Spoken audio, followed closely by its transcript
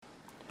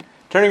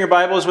Turning your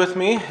Bibles with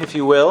me, if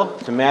you will,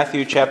 to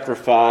Matthew chapter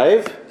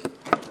 5.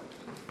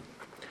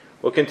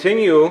 We'll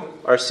continue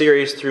our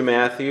series through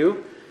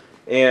Matthew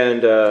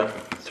and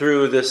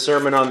through this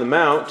Sermon on the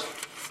Mount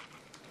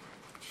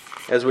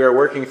as we are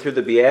working through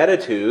the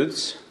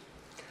Beatitudes.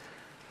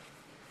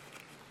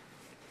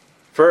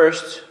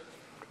 First,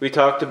 we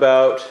talked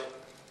about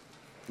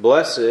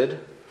blessed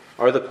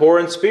are the poor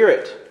in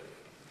spirit.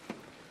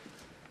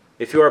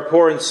 If you are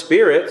poor in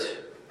spirit,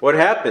 what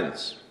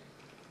happens?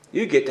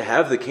 You get to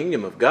have the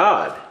kingdom of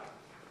God.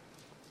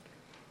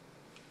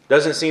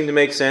 Doesn't seem to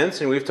make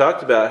sense, and we've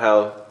talked about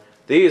how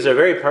these are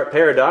very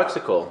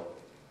paradoxical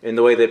in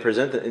the way they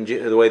present in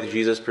the way that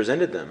Jesus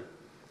presented them.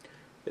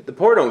 The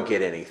poor don't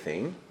get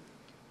anything.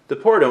 The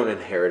poor don't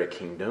inherit a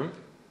kingdom.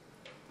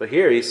 But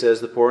here he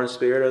says the poor in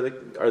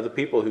spirit are the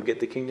people who get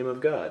the kingdom of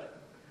God.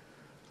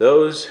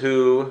 Those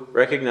who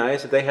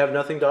recognize that they have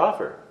nothing to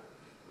offer,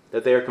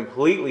 that they are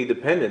completely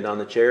dependent on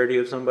the charity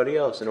of somebody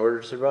else in order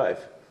to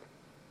survive.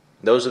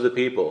 Those are the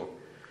people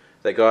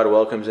that God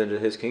welcomes into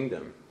his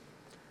kingdom.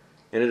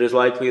 And it is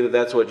likely that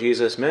that's what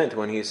Jesus meant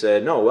when he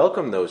said, no,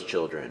 welcome those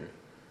children.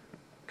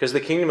 Because the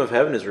kingdom of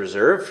heaven is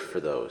reserved for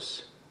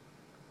those.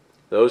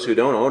 Those who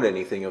don't own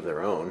anything of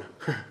their own.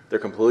 They're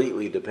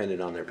completely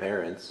dependent on their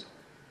parents.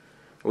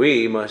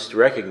 We must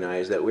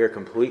recognize that we are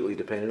completely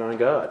dependent on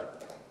God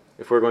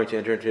if we're going to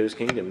enter into his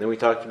kingdom. Then we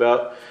talked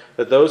about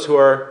that those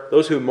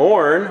who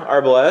mourn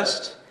are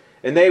blessed,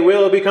 and they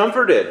will be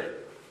comforted.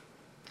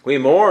 We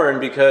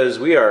mourn because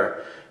we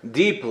are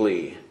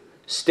deeply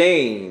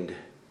stained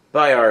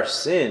by our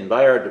sin,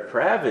 by our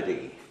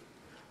depravity.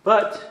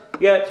 But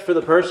yet, for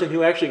the person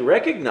who actually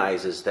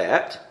recognizes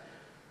that,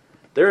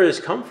 there is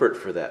comfort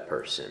for that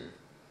person.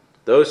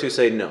 Those who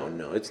say, no,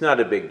 it's not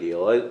a big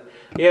deal.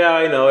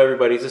 I know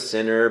everybody's a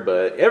sinner,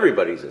 but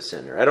everybody's a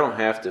sinner. I don't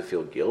have to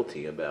feel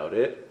guilty about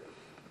it.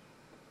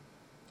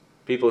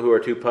 People who are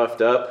too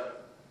puffed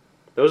up,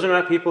 those are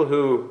not people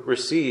who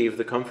receive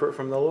the comfort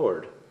from the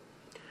Lord.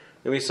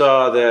 And we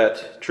saw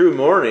that true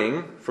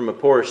mourning from a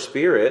poor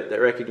spirit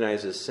that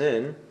recognizes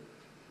sin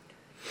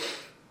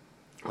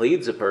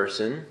leads a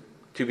person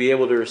to be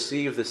able to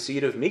receive the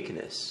seed of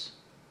meekness.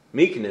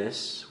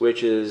 Meekness,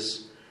 which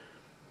is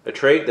a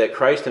trait that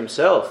Christ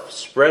himself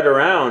spread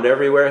around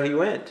everywhere he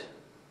went.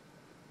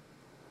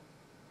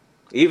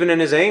 Even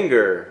in his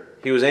anger,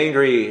 he was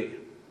angry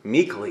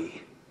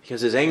meekly,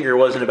 because his anger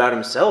wasn't about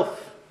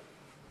himself.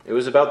 It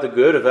was about the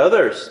good of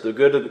others, the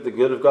good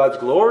of God's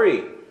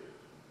glory.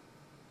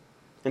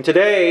 And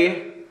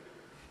today,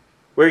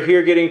 we're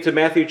here getting to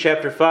Matthew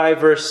chapter 5,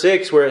 verse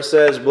 6, where it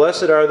says,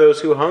 "Blessed are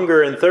those who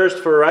hunger and thirst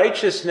for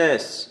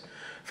righteousness,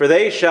 for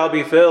they shall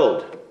be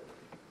filled."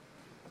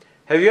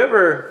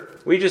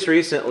 We just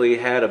recently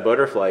had a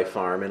butterfly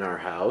farm in our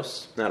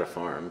house. Not a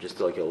farm,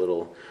 just like a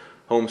little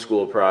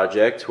homeschool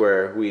project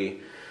where we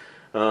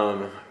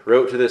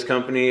wrote to this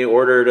company,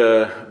 ordered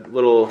it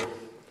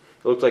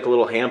looked like a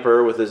little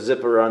hamper with a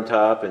zipper on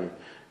top, and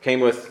came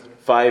with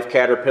 5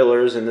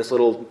 caterpillars in this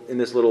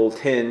little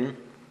tin.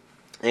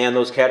 And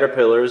those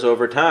caterpillars,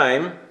 over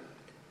time,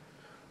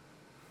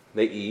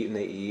 they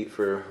eat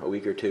for a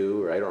week or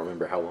two, or I don't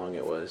remember how long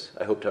it was.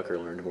 I hope Tucker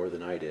learned more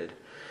than I did.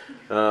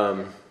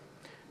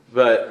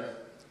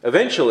 But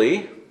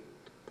eventually,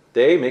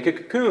 they make a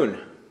cocoon.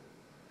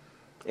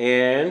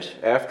 And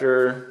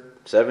after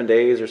 7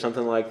 days or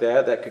something like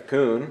that, that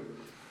cocoon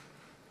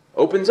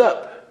opens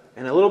up,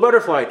 and a little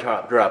butterfly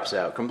drops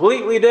out,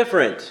 completely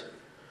different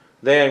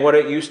than what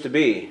it used to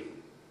be.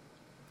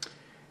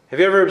 Have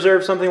you ever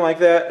observed something like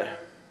that? Have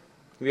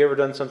you ever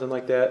done something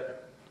like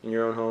that in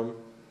your own home?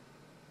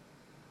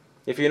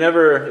 If you'd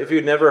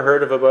never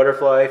heard of a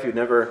butterfly, if you'd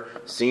never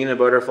seen a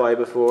butterfly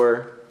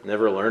before,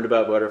 never learned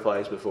about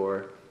butterflies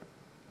before,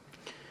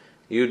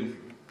 you'd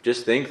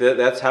just think that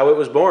that's how it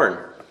was born.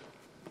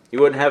 You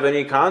wouldn't have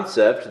any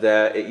concept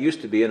that it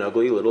used to be an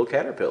ugly little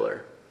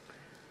caterpillar.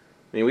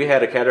 I mean, we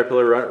had a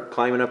caterpillar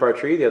climbing up our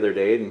tree the other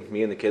day, and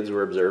me and the kids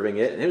were observing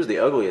it, and it was the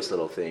ugliest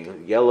little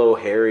thing. Yellow,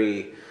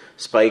 hairy,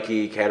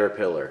 spiky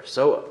caterpillar.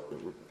 So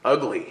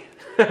ugly.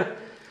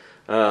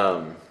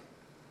 And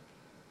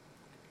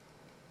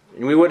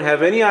we wouldn't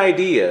have any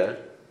idea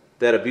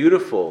that a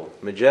beautiful,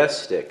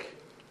 majestic,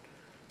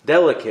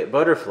 delicate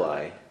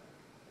butterfly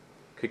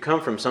could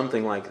come from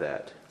something like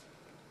that.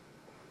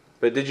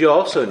 But did you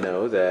also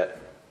know that,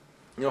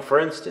 for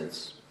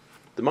instance,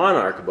 the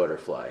monarch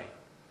butterfly,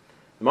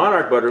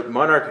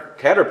 monarch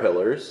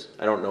caterpillars,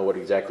 I don't know what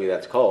exactly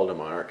that's called, a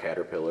monarch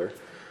caterpillar,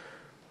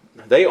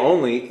 they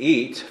only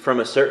eat from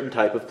a certain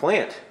type of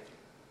plant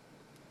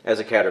as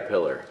a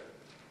caterpillar.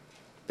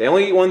 They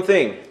only eat one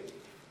thing.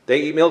 They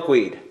eat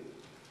milkweed.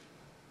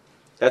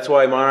 That's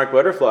why monarch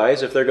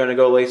butterflies, if they're going to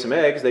go lay some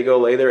eggs, they go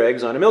lay their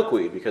eggs on a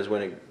milkweed, because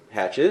when it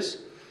hatches,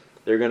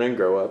 they're going to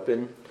grow up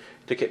to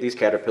get these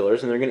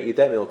caterpillars, and they're going to eat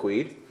that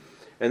milkweed.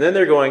 And then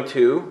they're going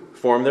to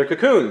form their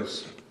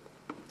cocoons.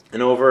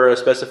 And over a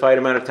specified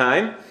amount of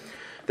time,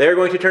 they're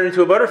going to turn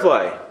into a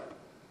butterfly.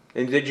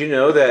 And did you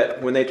know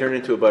that when they turn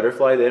into a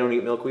butterfly, they don't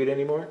eat milkweed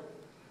anymore?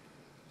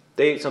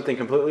 They eat something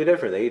completely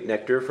different. They eat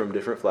nectar from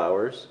different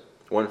flowers,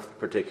 one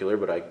particular,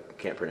 but I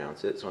can't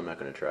pronounce it, so I'm not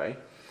going to try.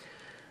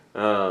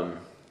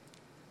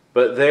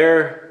 But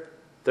their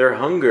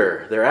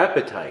hunger, their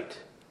appetite,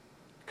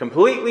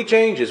 completely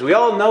changes. We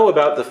all know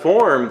about the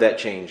form that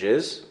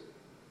changes,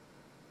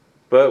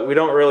 but we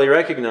don't really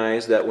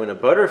recognize that when a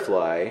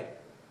butterfly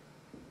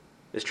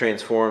is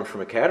transformed from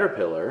a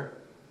caterpillar,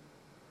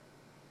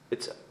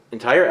 its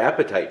entire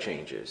appetite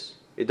changes.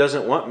 It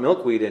doesn't want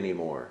milkweed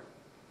anymore.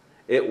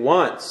 It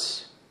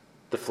wants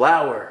the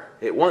flower.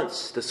 It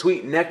wants the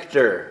sweet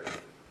nectar.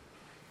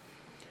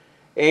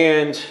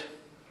 And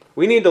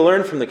we need to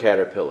learn from the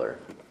caterpillar,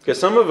 because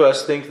some of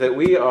us think that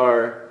we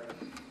are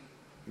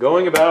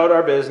going about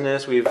our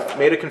business. We've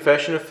made a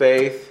confession of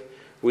faith.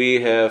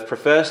 We have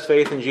professed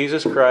faith in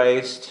Jesus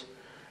Christ.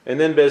 And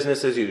then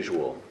business as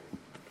usual.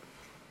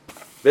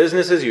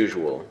 Business as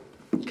usual.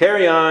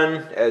 Carry on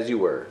as you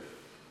were.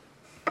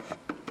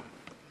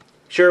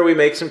 Sure, we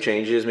make some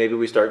changes. Maybe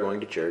we start going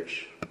to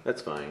church.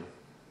 That's fine.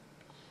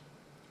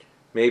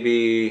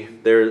 Maybe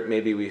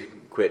we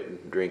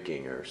quit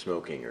drinking or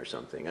smoking or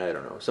something. I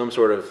don't know. Some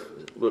sort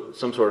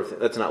of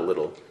that's not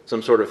little.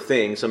 Some sort of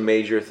thing, some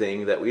major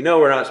thing that we know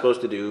we're not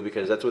supposed to do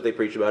because that's what they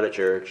preach about at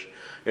church.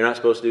 You're not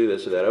supposed to do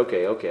this or that.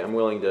 Okay, I'm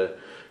willing to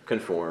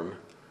conform.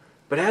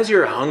 But has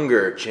your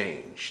hunger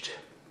changed?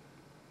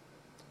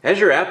 Has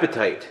your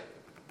appetite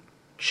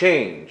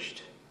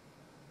changed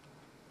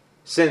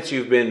since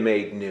you've been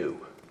made new?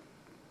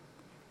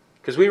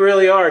 Because we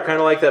really are kind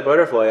of like that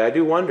butterfly. I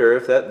do wonder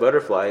if that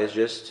butterfly is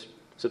just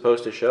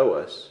supposed to show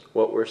us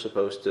what we're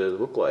supposed to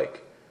look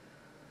like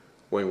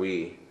when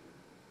we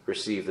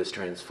receive this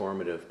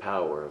transformative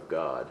power of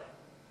God.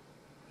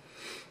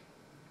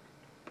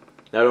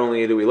 Not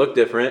only do we look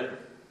different,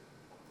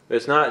 but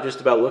it's not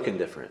just about looking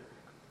different.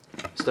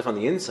 Stuff on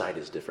the inside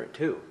is different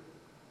too.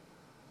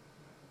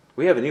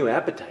 We have a new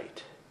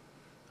appetite,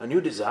 a new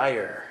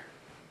desire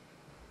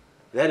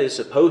that is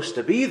supposed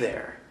to be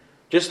there.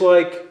 Just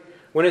like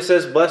when it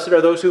says, blessed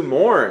are those who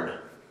mourn.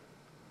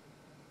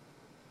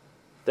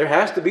 There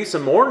has to be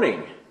some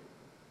mourning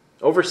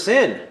over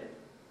sin.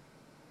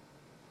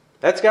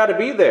 That's got to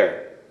be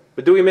there.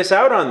 But do we miss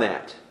out on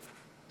that?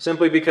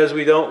 Simply because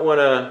we don't want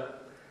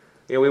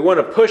to, we want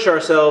to push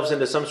ourselves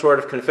into some sort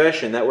of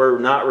confession that we're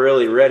not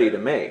really ready to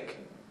make.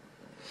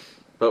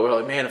 But we're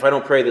like, man, if I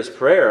don't pray this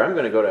prayer, I'm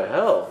going to go to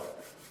hell.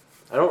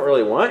 I don't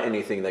really want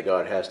anything that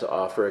God has to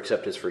offer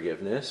except His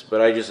forgiveness.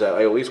 But I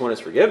at least want His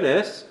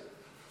forgiveness.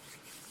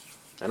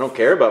 I don't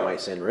care about my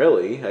sin,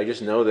 really. I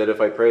just know that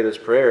if I pray this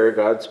prayer,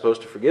 God's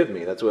supposed to forgive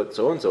me. That's what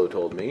so-and-so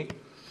told me.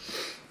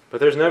 But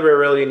there's never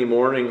really any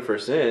mourning for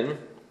sin.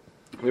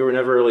 We were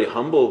never really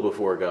humble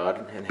before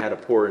God and had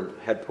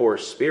poor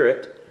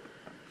spirit.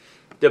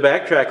 To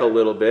backtrack a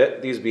little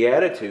bit, these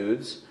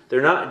Beatitudes,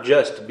 they're not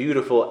just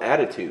beautiful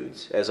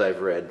attitudes, as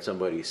I've read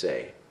somebody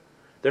say.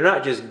 They're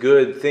not just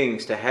good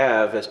things to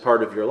have as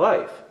part of your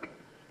life.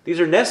 These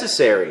are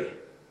necessary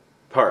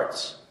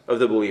parts of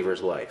the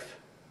believer's life.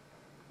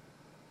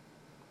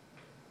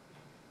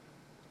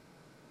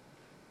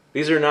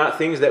 These are not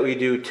things that we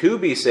do to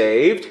be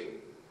saved,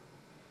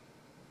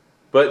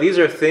 but these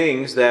are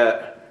things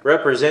that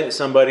represent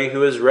somebody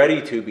who is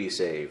ready to be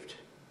saved.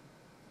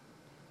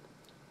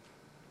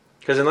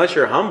 Because unless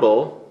you're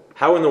humble,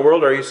 how in the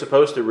world are you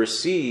supposed to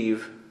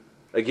receive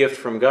a gift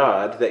from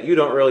God that you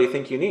don't really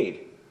think you need?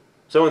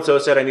 So-and-so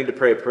said, I need to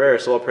pray a prayer,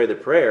 so I'll pray the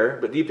prayer,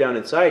 but deep down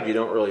inside you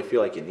don't really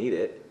feel like you need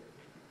it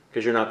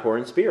because you're not poor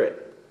in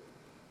spirit.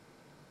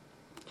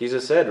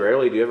 Jesus said,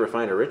 rarely do you ever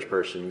find a rich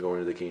person going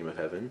to the kingdom of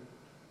heaven.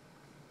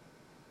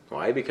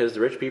 Why? Because the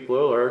rich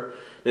people are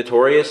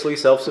notoriously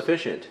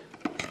self-sufficient.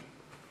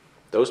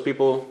 Those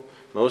people,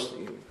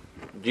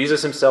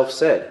 Jesus Himself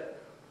said,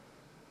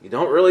 you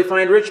don't really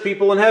find rich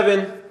people in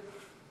heaven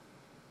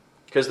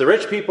because the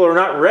rich people are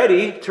not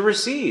ready to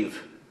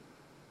receive.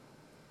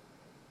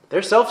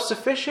 They're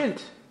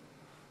self-sufficient.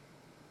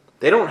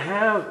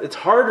 It's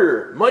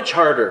harder, much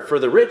harder for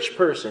the rich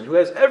person who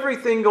has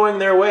everything going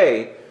their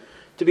way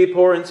to be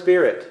poor in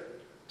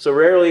spirit. So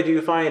rarely do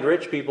you find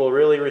rich people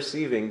really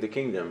receiving the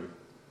kingdom,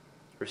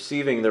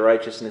 receiving the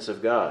righteousness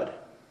of God.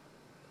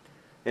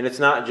 And it's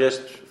not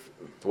just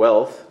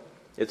wealth,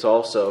 it's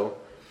also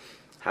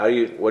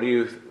what do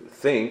you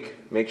think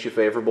makes you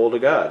favorable to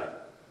God?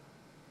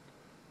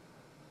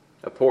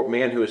 A poor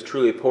man who is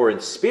truly poor in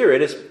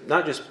spirit is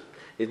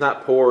he's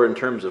not poor in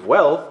terms of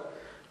wealth,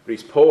 but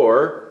he's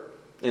poor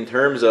in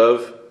terms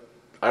of,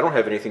 I don't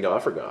have anything to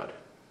offer God.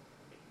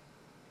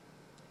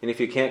 And if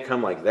you can't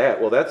come like that,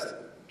 well, that's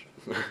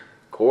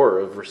core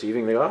of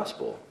receiving the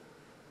gospel.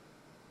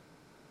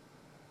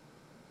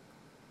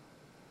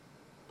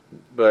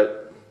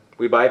 But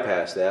we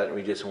bypass that and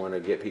we just want to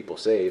get people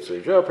saved. So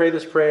you pray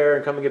this prayer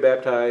and come and get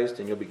baptized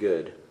and you'll be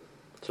good.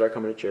 Start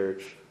coming to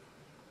church.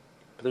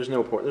 But there's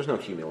no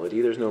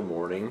humility, there's no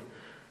mourning,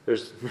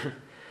 there's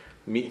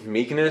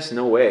meekness,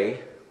 no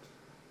way.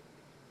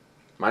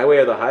 My way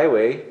or the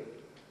highway.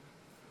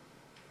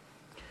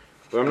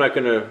 Well, I'm not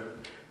going to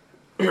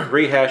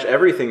rehash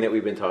everything that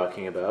we've been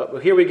talking about.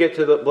 But here we get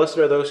to the blessed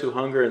are those who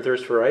hunger and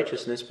thirst for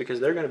righteousness because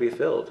they're going to be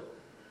filled.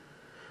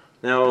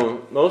 Now,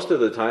 most of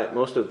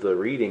the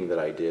reading that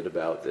I did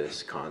about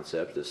this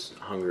concept, this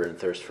hunger and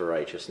thirst for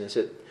righteousness,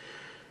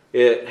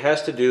 it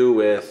has to do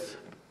with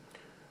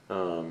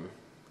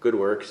good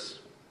works.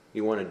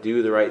 You want to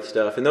do the right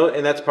stuff, and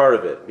that's part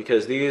of it,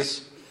 because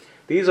these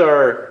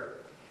are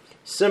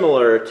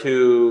similar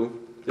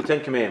to the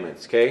Ten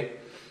Commandments. Okay,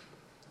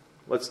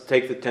 let's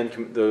take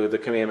the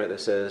commandment that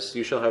says,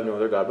 "You shall have no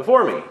other god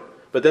before me."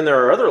 But then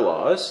there are other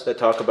laws that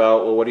talk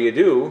about, well, what do you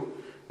do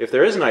if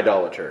there is an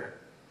idolater?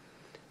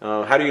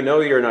 How do you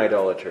know you're an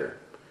idolater?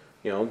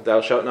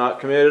 Thou shalt not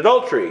commit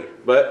adultery.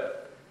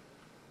 But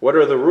what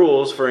are the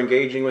rules for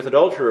engaging with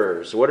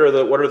adulterers? What are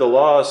the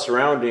laws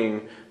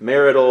surrounding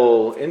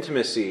marital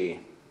intimacy?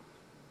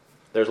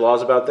 There's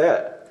laws about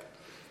that.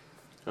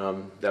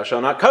 Thou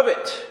shalt not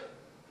covet.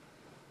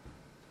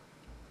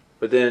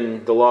 But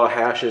then the law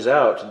hashes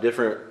out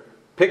different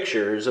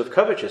pictures of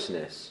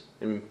covetousness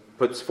and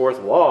puts forth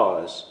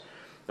laws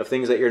of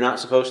things that you're not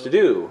supposed to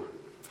do.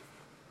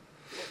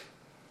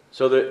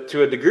 So that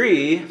to a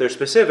degree, they're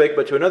specific,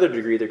 but to another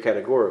degree, they're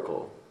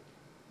categorical.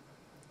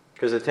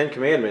 Because the Ten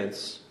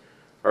Commandments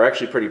are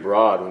actually pretty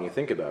broad when you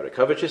think about it.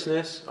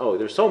 Covetousness,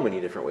 there's so many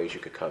different ways you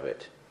could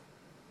covet.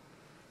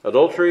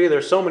 Adultery,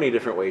 there's so many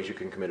different ways you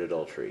can commit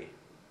adultery.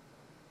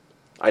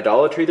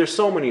 Idolatry, there's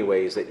so many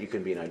ways that you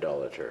can be an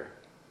idolater.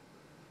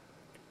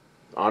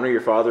 Honor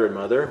your father and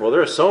mother, well,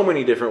 there are so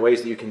many different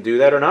ways that you can do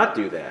that or not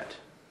do that.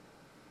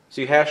 So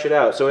you hash it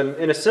out. So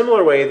in a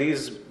similar way,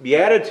 these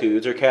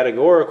Beatitudes are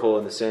categorical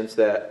in the sense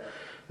that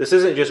this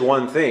isn't just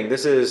one thing.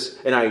 This is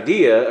an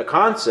idea, a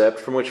concept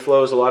from which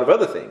flows a lot of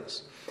other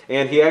things.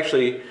 And he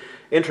actually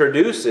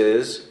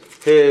introduces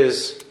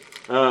his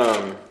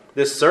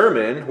this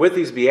sermon with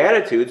these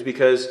Beatitudes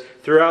because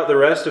throughout the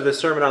rest of the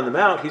Sermon on the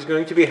Mount, he's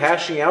going to be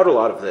hashing out a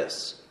lot of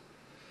this.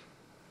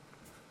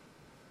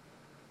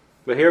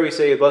 But here we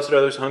say, "Blessed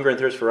are those who hunger and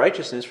thirst for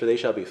righteousness, for they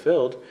shall be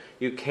filled."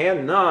 You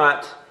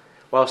cannot,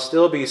 while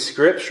still be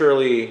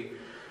scripturally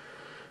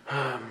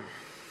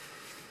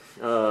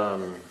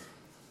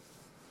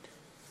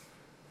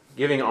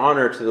giving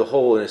honor to the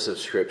holiness of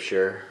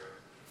Scripture,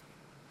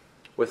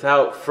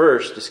 without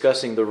first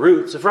discussing the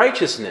roots of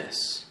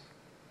righteousness.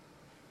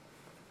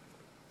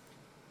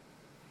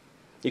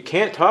 You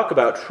can't talk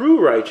about true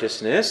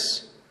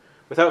righteousness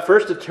without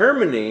first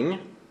determining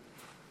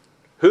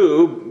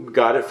who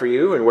got it for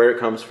you and where it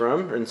comes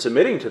from, and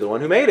submitting to the one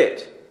who made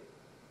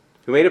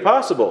it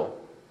possible.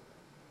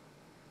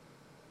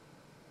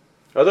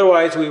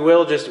 Otherwise,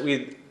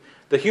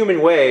 the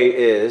human way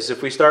is,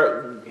 if we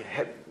start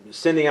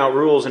sending out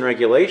rules and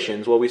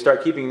regulations, we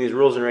start keeping these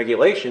rules and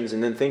regulations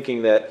and then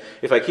thinking that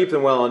if I keep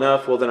them well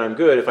enough, then I'm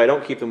good. If I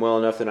don't keep them well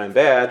enough, then I'm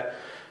bad.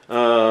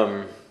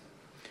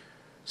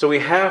 So we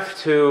have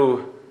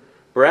to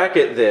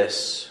bracket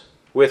this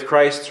with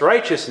Christ's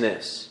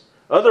righteousness.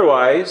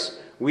 Otherwise,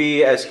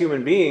 we as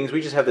human beings, we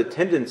just have the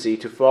tendency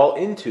to fall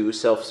into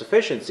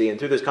self-sufficiency. And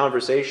through this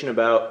conversation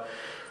about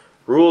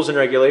rules and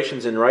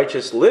regulations and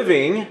righteous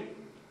living,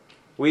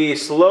 we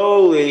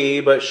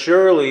slowly but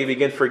surely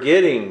begin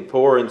forgetting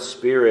poor in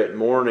spirit,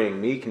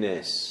 mourning,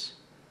 meekness,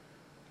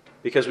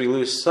 because we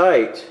lose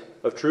sight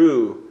of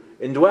true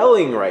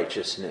indwelling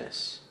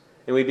righteousness,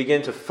 and we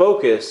begin to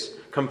focus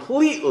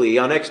completely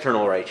on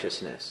external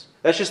righteousness.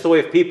 That's just the way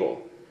of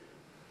people.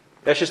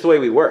 That's just the way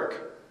we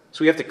work.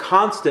 So we have to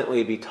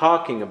constantly be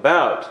talking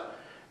about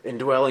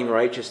indwelling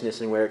righteousness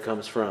and where it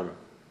comes from.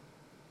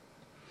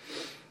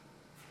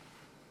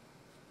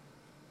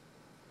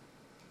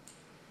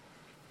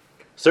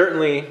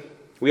 Certainly,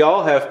 we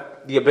all have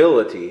the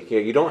ability,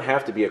 you don't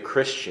have to be a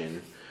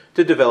Christian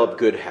to develop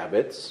good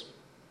habits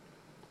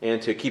and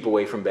to keep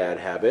away from bad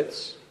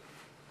habits.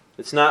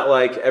 It's not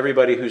like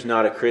everybody who's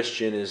not a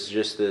Christian is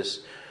just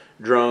this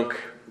drunk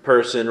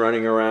person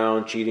running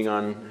around cheating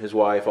on his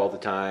wife all the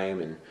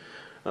time and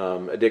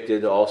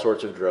addicted to all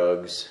sorts of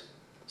drugs.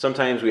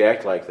 Sometimes we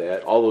act like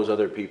that. All those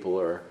other people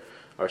are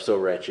so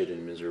wretched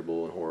and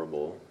miserable and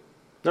horrible.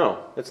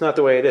 No, that's not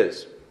the way it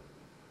is.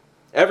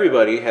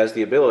 Everybody has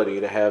the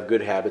ability to have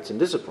good habits and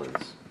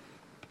disciplines.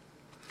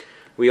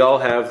 We all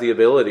have the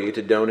ability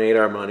to donate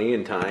our money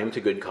and time to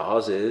good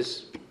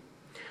causes.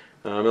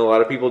 And a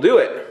lot of people do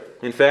it.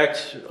 In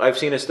fact, I've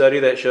seen a study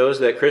that shows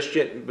that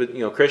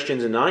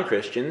Christians and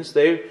non-Christians,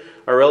 they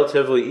are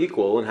relatively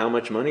equal in how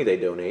much money they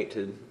donate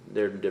to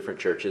their different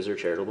churches or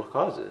charitable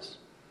causes.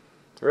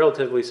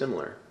 Relatively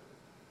similar.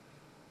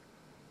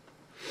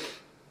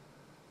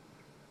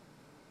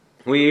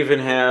 We even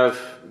have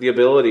the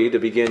ability to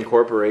begin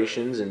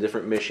corporations and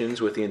different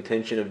missions with the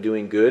intention of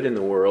doing good in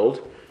the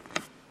world.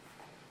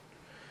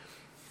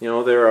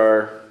 There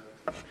are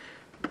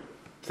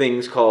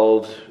things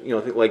called,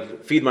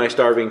 like Feed My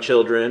Starving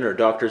Children or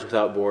Doctors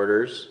Without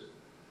Borders.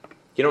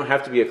 You don't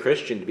have to be a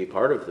Christian to be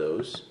part of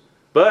those.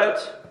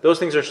 But those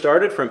things are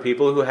started from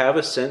people who have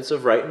a sense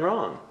of right and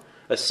wrong,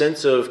 a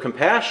sense of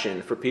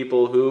compassion for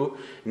people who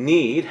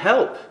need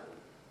help.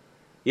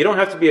 You don't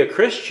have to be a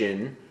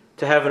Christian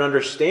to have an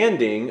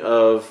understanding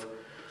of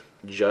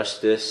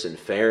justice and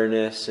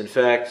fairness. In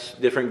fact,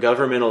 different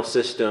governmental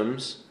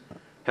systems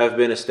have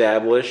been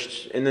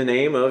established in the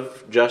name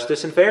of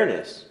justice and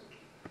fairness.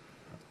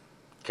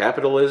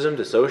 Capitalism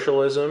to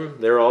socialism,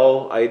 they're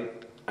all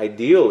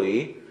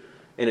ideally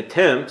an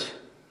attempt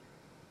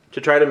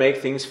to try to make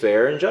things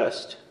fair and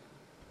just.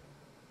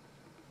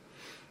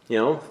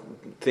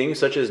 Things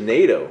such as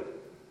NATO,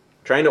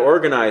 trying to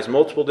organize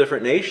multiple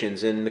different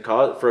nations under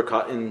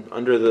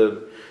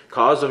the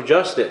cause of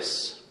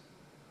justice.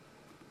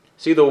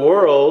 See, the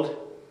world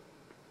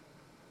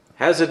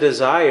has a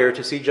desire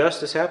to see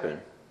justice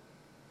happen.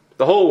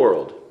 The whole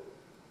world.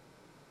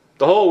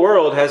 The whole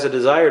world has a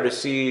desire to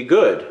see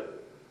good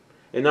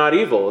and not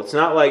evil. It's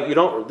not like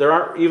there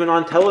aren't even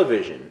on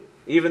television,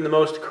 even the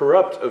most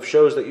corrupt of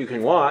shows that you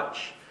can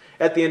watch,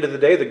 at the end of the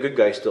day, the good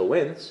guy still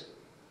wins.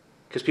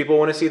 Because people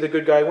want to see the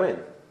good guy win.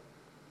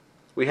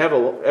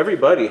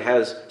 Everybody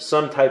has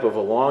some type of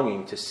a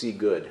longing to see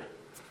good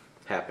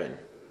happen,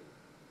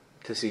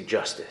 to see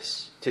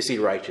justice, to see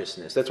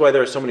righteousness. That's why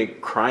there are so many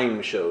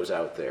crime shows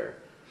out there.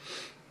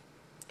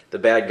 The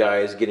bad guy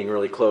is getting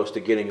really close to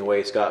getting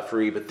away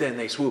scot-free, but then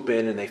they swoop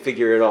in and they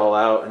figure it all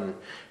out and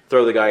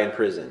throw the guy in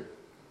prison.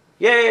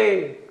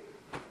 Yay!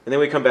 And then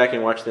we come back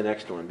and watch the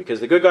next one, because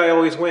the good guy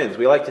always wins.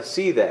 We like to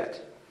see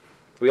that.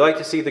 We like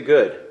to see the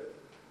good.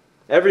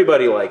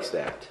 Everybody likes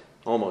that.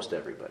 Almost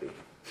everybody.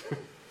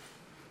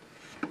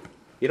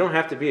 You don't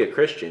have to be a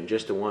Christian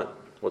just to want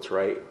what's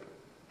right.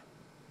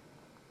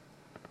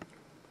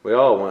 We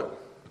all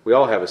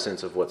have a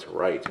sense of what's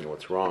right and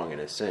what's wrong in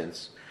a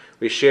sense.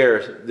 We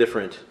share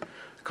different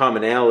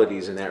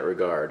commonalities in that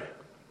regard.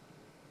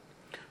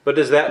 But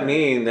does that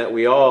mean that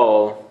we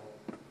all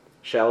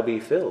shall be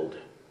filled?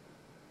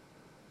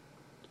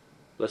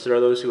 Blessed are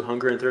those who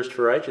hunger and thirst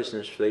for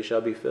righteousness, for they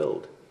shall be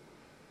filled.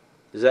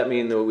 Does that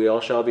mean that we all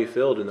shall be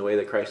filled in the way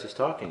that Christ is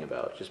talking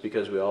about, just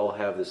because we all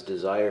have this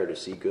desire to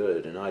see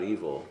good and not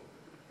evil?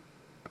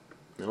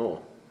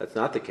 No, that's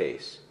not the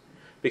case.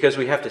 Because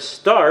we have to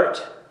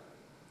start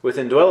with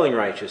indwelling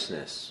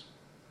righteousness.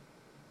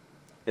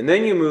 And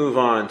then you move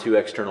on to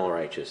external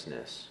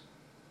righteousness.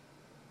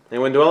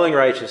 And when indwelling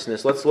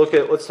righteousness, let's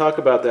talk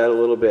about that a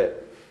little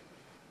bit.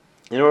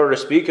 In order to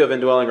speak of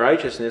indwelling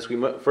righteousness,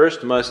 we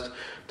first must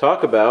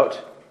talk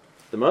about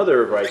the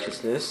mother of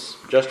righteousness,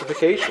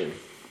 justification.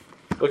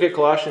 Look at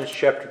Colossians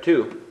chapter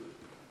 2.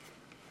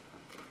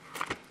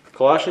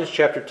 Colossians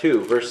chapter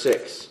 2, verse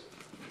 6.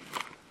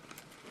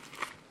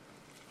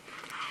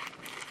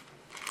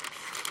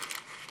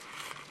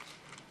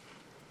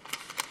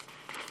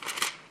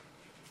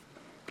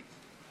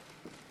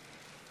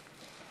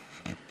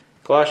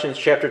 Colossians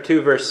chapter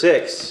 2, verse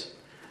 6.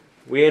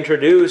 We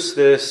introduce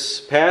this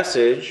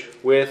passage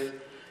with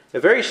a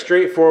very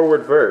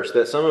straightforward verse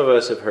that some of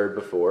us have heard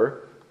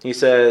before. He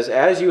says,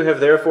 "As you have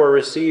therefore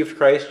received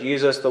Christ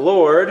Jesus the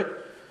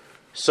Lord,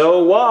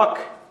 so walk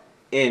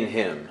in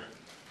Him."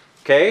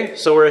 Okay,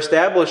 so we're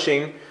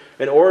establishing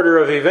an order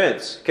of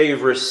events. Okay,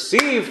 you've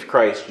received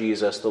Christ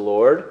Jesus the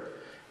Lord.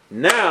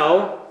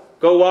 Now,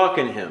 go walk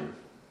in Him.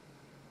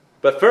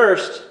 But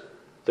first,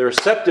 the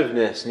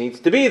receptiveness needs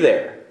to be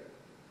there.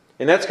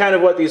 And that's kind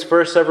of what these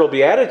first several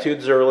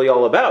Beatitudes are really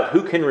all about.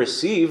 Who can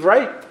receive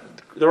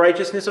the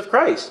righteousness of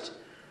Christ?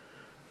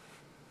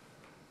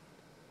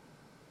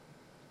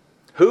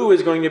 Who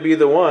is going to be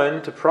the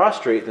one to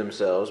prostrate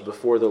themselves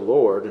before the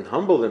Lord and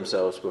humble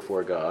themselves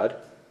before God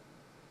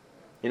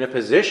in a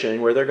position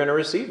where they're going to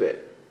receive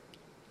it?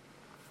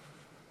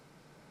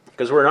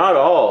 Because we're not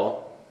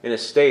all in a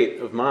state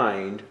of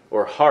mind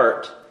or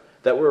heart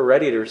that we're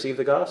ready to receive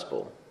the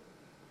gospel.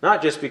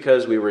 Not just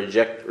because we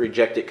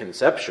reject it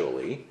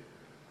conceptually,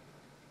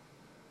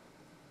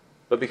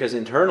 but because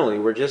internally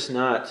we're just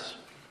not,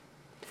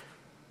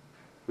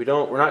 we're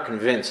not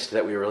convinced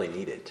that we really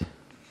need it.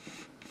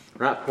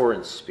 We're not poor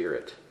in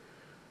spirit.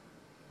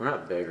 We're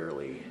not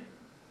beggarly.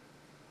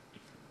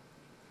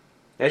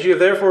 As you have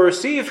therefore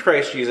received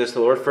Christ Jesus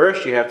the Lord,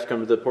 first you have to come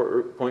to the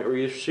point where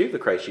you receive the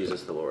Christ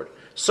Jesus the Lord.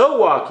 So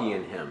walk ye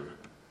in Him.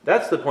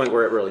 That's the point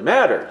where it really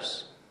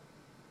matters.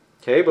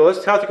 Okay, but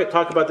let's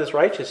talk about this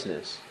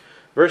righteousness.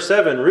 Verse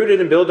 7,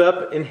 rooted and built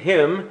up in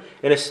Him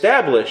and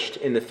established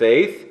in the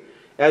faith,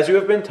 as you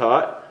have been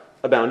taught,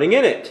 abounding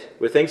in it,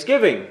 with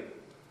thanksgiving.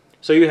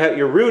 So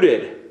you're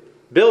rooted,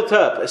 built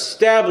up,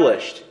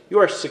 established. You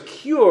are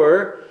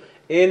secure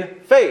in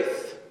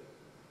faith.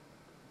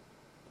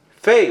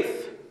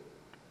 Faith.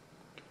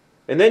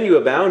 And then you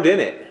abound in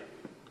it.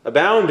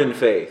 Abound in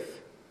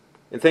faith.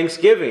 In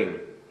thanksgiving.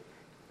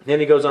 And then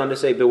he goes on to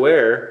say,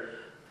 beware,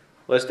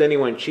 lest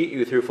anyone cheat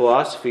you through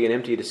philosophy and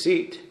empty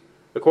deceit,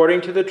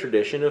 according to the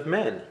tradition of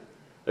men,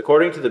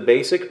 according to the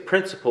basic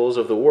principles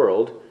of the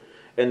world,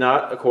 and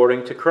not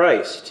according to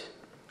Christ.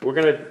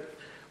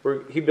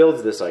 He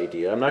builds this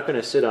idea. I'm not going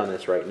to sit on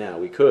this right now.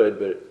 We could,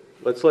 but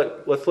let's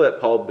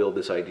let Paul build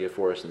this idea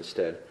for us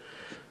instead.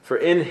 For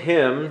in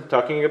Him,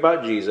 talking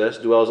about Jesus,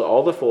 dwells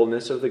all the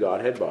fullness of the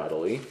Godhead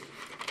bodily,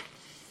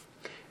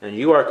 and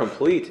you are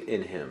complete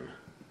in Him,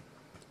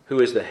 who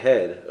is the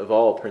head of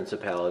all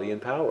principality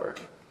and power.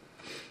 It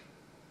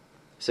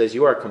says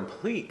you are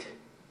complete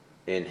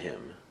in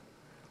Him.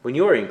 When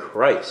you are in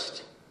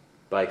Christ,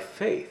 by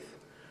faith,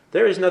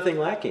 there is nothing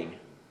lacking.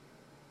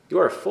 You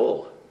are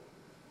full.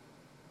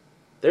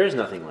 There is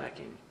nothing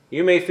lacking.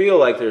 You may feel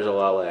like there's a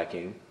lot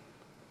lacking.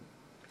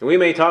 And we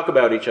may talk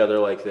about each other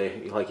like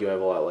you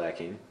have a lot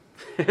lacking.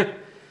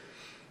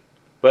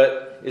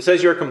 But it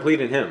says you're complete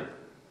in Him.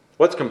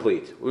 What's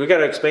complete? We've got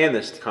to expand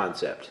this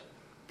concept.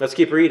 Let's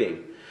keep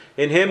reading.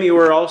 In Him you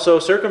were also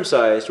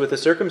circumcised with a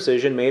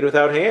circumcision made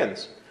without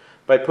hands,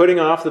 by putting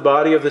off the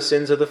body of the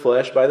sins of the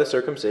flesh by the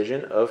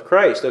circumcision of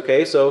Christ.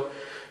 Okay, so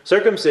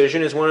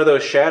circumcision is one of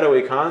those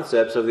shadowy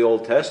concepts of the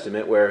Old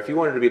Testament where if you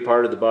wanted to be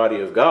part of the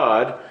body of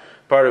God,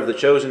 part of the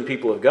chosen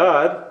people of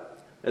God,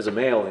 as a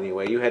male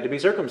anyway, you had to be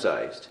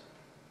circumcised.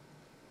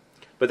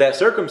 But that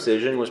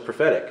circumcision was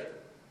prophetic.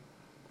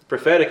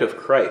 Prophetic of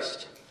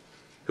Christ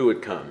who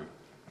would come.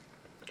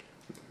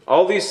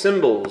 All these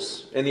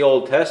symbols in the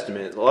Old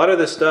Testament, a lot of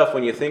this stuff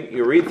when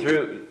you're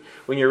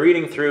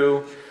reading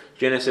through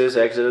Genesis,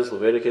 Exodus,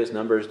 Leviticus,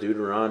 Numbers,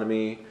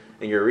 Deuteronomy,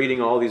 and you're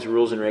reading all these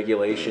rules and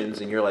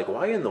regulations, and you're like,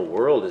 why in the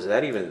world is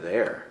that even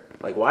there?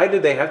 Like, why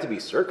did they have to be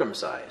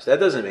circumcised? That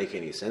doesn't make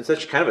any sense.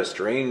 That's kind of a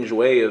strange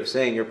way of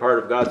saying you're part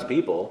of God's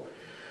people.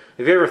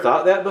 Have you ever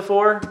thought that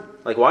before?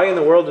 Like, why in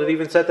the world did it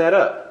even set that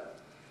up?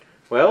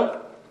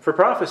 Well, for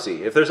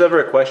prophecy. If there's ever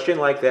a question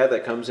like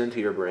that comes into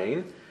your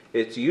brain,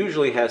 it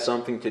usually has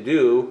something to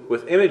do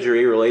with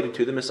imagery related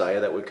to the Messiah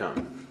that would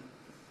come.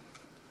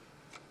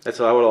 That's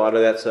how a lot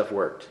of that stuff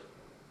worked.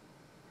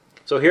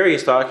 So here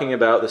he's talking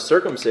about the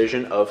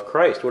circumcision of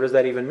Christ. What does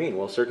that even mean?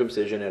 Well,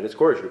 circumcision at its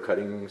core is you're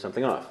cutting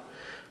something off.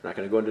 I'm not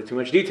going to go into too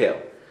much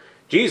detail.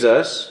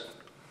 Jesus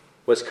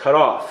was cut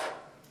off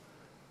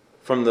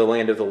from the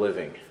land of the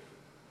living.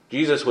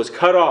 Jesus was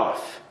cut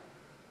off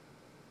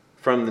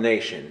from the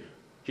nation.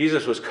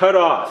 Jesus was cut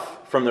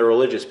off from the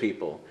religious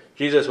people.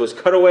 Jesus was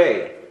cut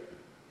away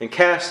and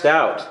cast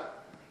out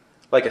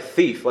like a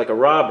thief, like a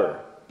robber,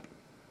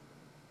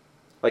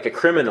 like a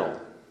criminal.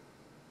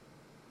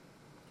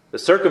 The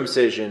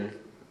circumcision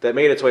that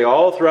made its way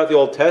all throughout the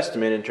Old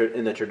Testament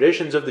in the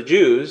traditions of the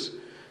Jews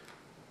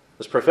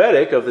was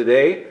prophetic of the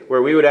day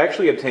where we would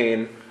actually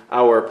obtain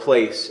our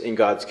place in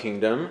God's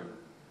kingdom,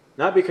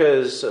 not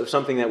because of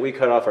something that we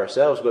cut off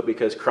ourselves, but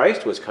because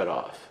Christ was cut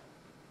off.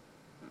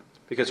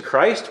 Because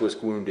Christ was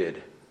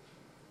wounded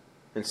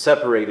and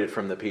separated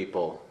from the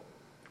people,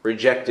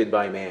 rejected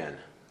by man.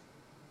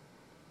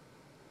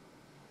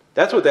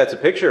 That's what that's a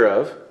picture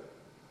of.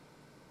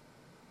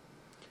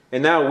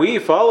 And now we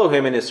follow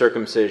Him in His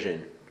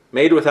circumcision,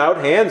 made without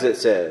hands, it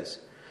says,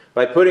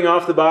 by putting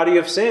off the body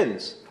of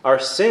sins. Our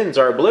sins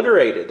are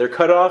obliterated. They're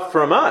cut off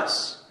from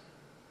us.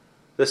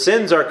 The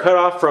sins are cut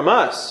off from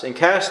us and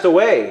cast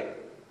away.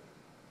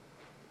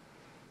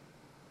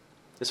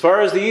 As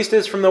far as the east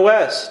is from the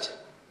west,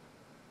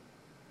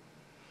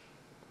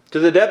 to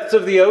the depths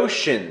of the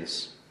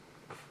oceans,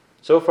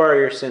 so far are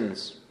your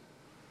sins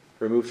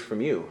removed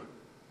from you.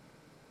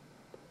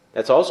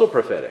 That's also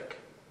prophetic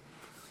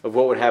of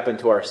what would happen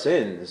to our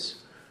sins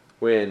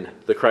when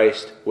the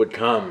Christ would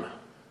come.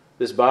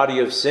 This body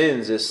of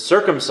sins is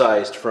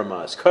circumcised from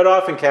us, cut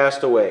off and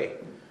cast away.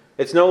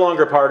 It's no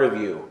longer part of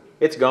you.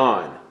 It's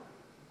gone.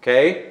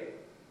 Okay?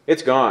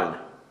 It's gone.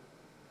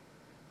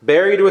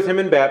 Buried with Him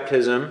in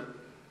baptism,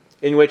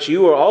 in which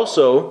you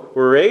also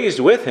were raised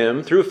with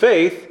Him through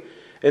faith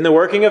in the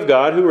working of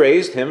God who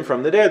raised Him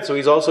from the dead. So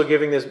he's also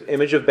giving this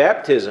image of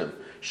baptism,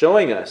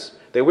 showing us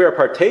that we are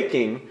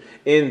partaking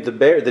in the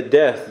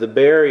death, the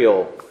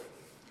burial,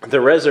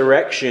 the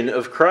resurrection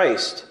of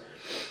Christ.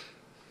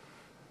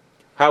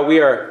 How we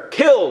are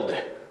killed.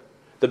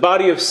 The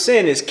body of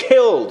sin is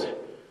killed,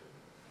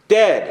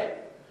 dead.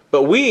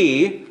 But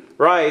we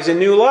rise in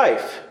new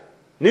life,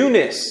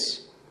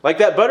 newness, like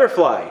that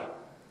butterfly.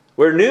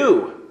 We're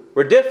new.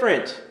 We're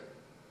different.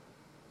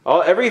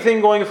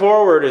 Everything going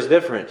forward is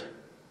different.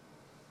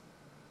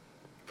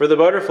 For the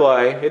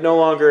butterfly, it no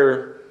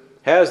longer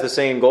has the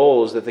same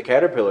goals that the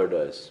caterpillar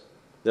does.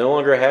 It no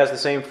longer has the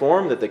same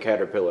form that the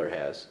caterpillar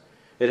has.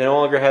 It no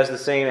longer has the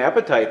same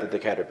appetite that the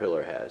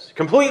caterpillar has.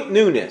 Complete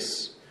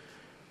newness,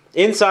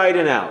 inside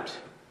and out.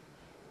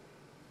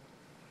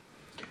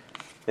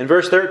 In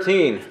verse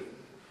 13,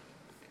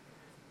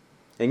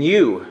 and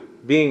you,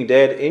 being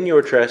dead in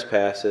your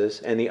trespasses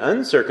and the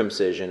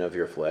uncircumcision of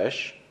your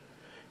flesh,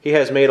 He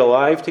has made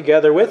alive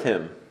together with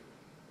Him.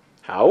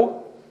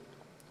 How?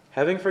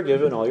 Having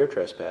forgiven all your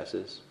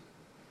trespasses.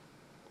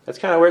 That's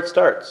kind of where it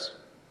starts.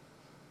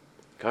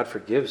 God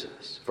forgives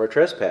us for our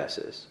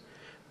trespasses.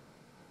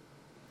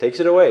 Takes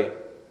it away.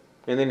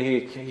 And then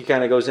he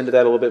kind of goes into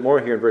that a little bit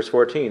more here in verse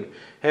 14.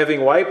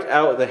 Having wiped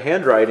out the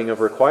handwriting of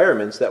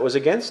requirements that was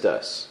against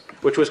us,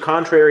 which was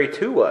contrary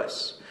to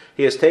us.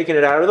 He has taken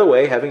it out of the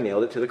way, having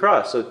nailed it to the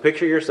cross. So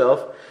picture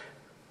yourself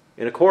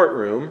in a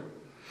courtroom.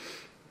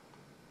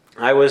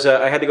 I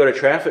had to go to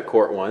traffic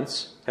court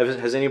once.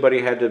 Has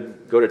anybody had to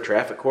go to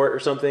traffic court or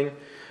something?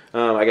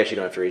 I guess you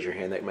don't have to raise your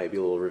hand. That might be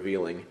a little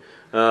revealing.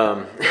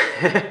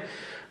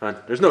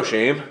 There's no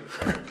shame.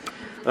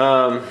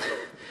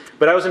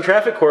 But I was in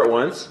traffic court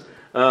once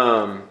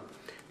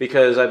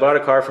because I bought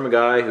a car from a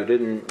guy who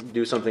didn't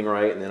do something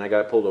right, and then I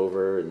got pulled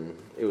over, and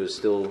it was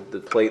still, the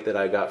plate that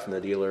I got from the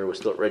dealer was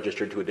still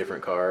registered to a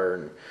different car.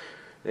 And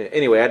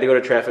anyway, I had to go to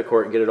traffic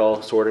court and get it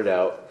all sorted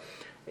out.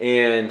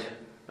 And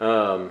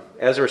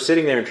as we're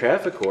sitting there in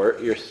traffic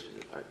court, you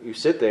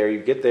sit there,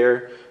 you get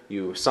there,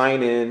 you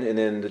sign in, and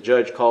then the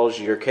judge calls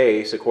your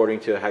case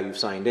according to how you've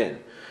signed in.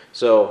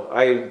 So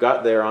I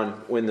got there on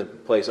when the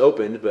place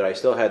opened, but I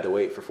still had to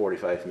wait for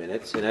 45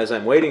 minutes. And as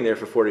I'm waiting there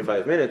for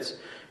 45 minutes,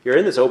 you're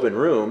in this open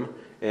room,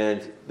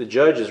 and the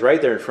judge is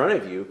right there in front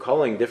of you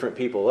calling different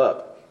people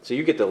up. So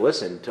you get to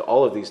listen to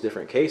all of these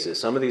different cases.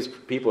 Some of these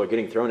people are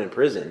getting thrown in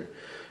prison,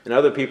 and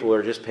other people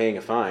are just paying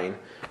a fine.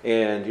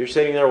 And you're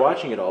sitting there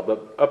watching it all.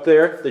 But up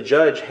there, the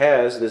judge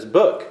has this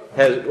book.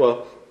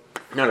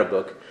 Not a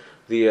book.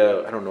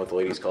 I don't know what the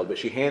lady's called, but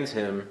she hands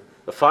him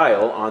a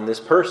file on this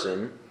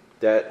person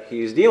that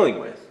he's dealing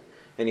with.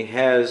 And he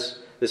has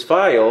this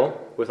file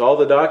with all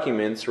the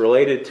documents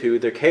related to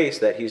the case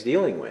that he's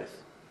dealing with.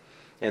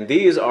 And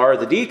these are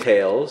the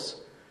details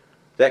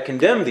that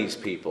condemn these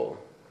people.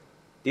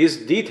 These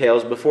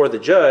details before the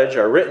judge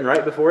are written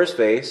right before his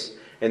face,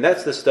 and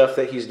that's the stuff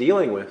that he's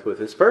dealing with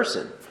this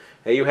person.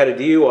 Hey, you had a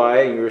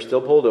DUI and you were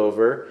still pulled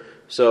over,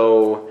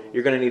 so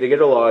you're going to need to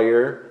get a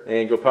lawyer,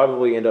 and you'll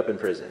probably end up in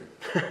prison.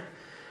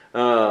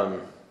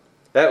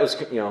 That was,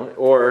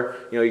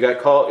 you got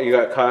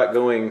caught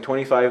going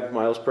 25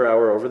 miles per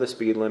hour over the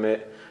speed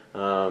limit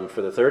for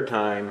the third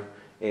time,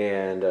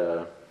 and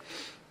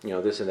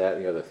this and that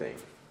and the other thing.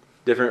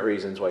 Different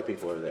reasons why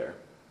people are there.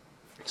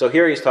 So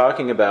here he's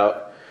talking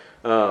about,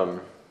 in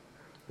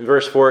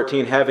verse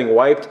 14, having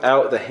wiped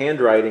out the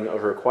handwriting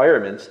of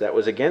requirements that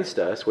was against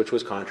us, which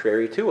was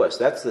contrary to us.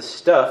 That's the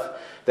stuff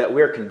that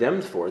we are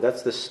condemned for.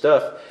 That's the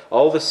stuff,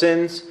 all the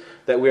sins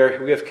that we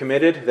have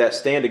committed that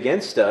stand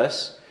against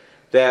us,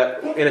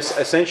 that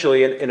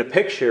essentially in a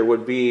picture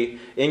would be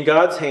in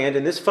God's hand,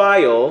 in this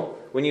file,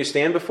 when you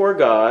stand before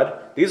God.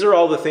 These are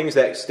all the things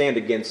that stand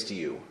against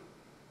you.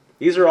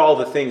 These are all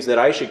the things that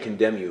I should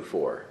condemn you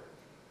for.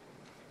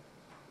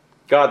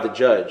 God the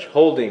judge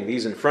holding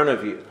these in front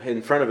of you,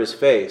 in front of his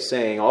face,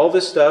 saying, all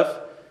this stuff,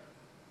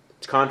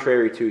 it's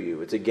contrary to you.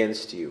 It's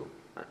against you.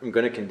 I'm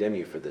going to condemn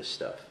you for this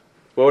stuff.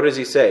 Well, what does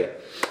he say?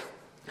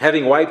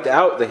 Having wiped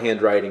out the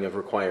handwriting of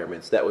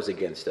requirements that was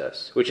against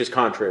us, which is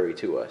contrary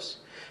to us.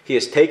 He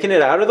has taken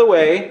it out of the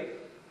way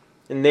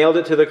and nailed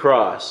it to the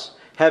cross.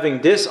 Having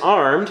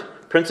disarmed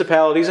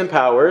principalities and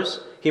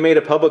powers, he made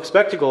a public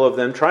spectacle of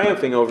them,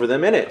 triumphing over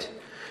them in it.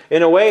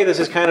 In a way, this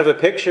is kind of a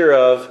picture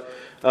of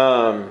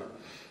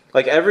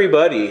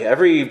everybody,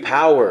 every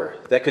power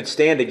that could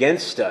stand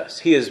against us.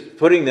 He is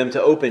putting them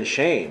to open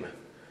shame.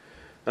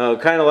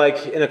 Kind of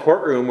like in a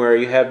courtroom where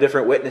you have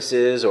different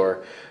witnesses,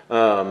 or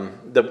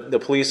the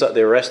police,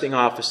 the arresting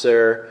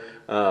officer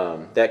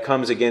that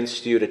comes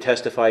against you to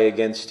testify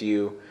against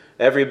you.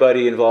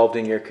 Everybody involved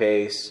in your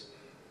case.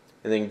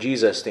 And then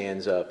Jesus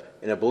stands up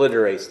and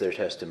obliterates their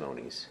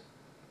testimonies.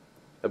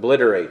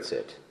 Obliterates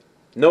it.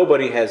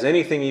 Nobody has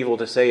anything evil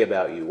to say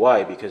about you.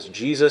 Why? Because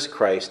Jesus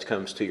Christ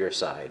comes to your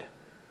side.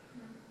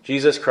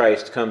 Jesus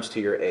Christ comes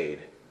to your aid.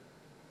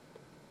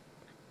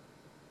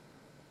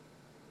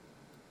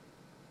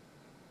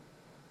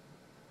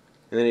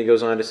 And then he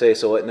goes on to say,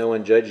 so let no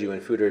one judge you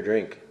in food or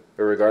drink,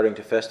 or regarding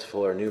to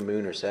festival or new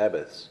moon or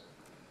Sabbaths.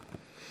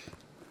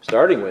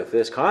 Starting with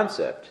this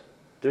concept,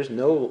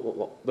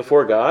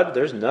 before God,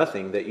 there's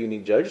nothing that you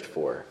need judged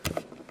for.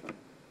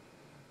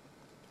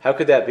 How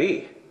could that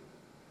be?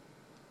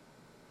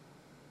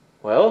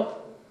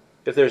 Well,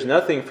 if there's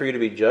nothing for you to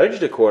be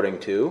judged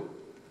according to,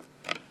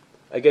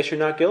 I guess you're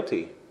not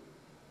guilty.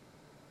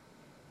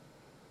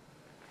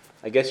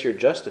 I guess you're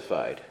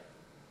justified.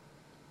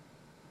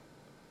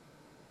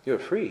 You're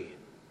free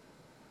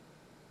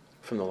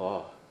from the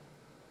law,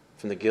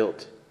 from the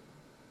guilt,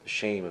 the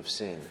shame of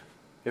sin.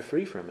 You're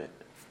free from it.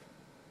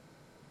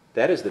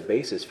 That is the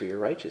basis for your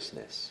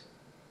righteousness.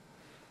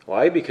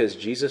 Why? Because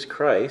Jesus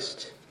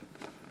Christ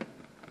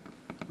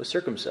was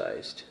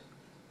circumcised.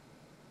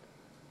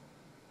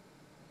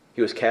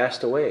 He was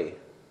cast away.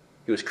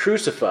 He was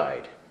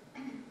crucified,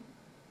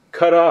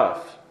 cut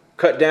off,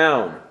 cut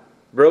down,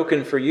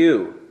 broken for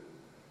you.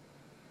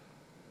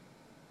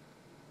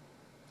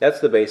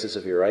 That's the basis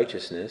of your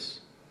righteousness.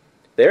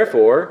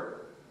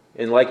 Therefore,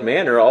 in like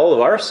manner, all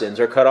of our sins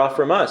are cut off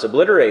from us,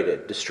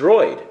 obliterated,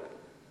 destroyed.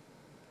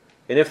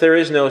 And if there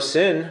is no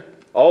sin,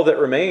 all that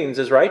remains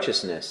is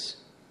righteousness.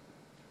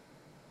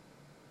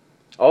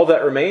 All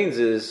that remains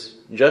is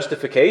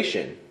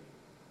justification.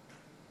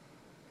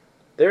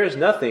 There is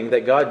nothing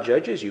that God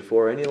judges you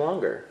for any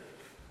longer.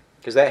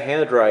 Because that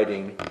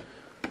handwriting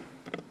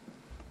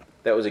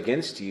that was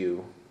against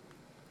you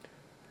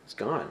is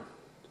gone.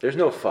 There's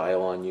no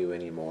file on you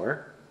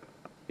anymore.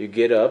 You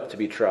get up to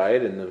be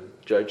tried and the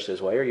judge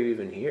says, why are you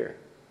even here?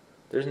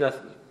 You've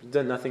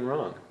done nothing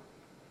wrong.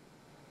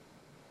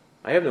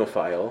 I have no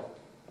file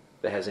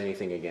that has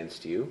anything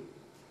against you.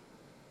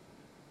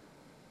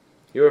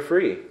 You are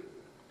free.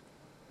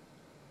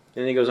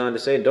 And he goes on to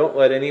say, don't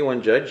let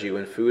anyone judge you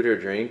in food or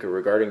drink or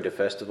regarding to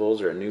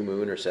festivals or a new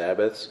moon or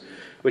Sabbaths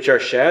which are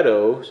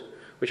shadows,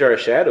 which are a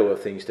shadow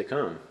of things to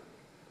come.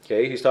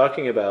 Okay, he's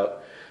talking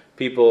about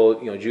people,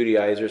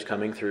 Judaizers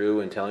coming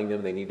through and telling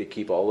them they need to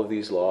keep all of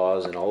these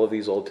laws and all of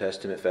these Old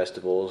Testament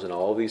festivals and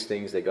all of these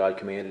things that God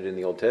commanded in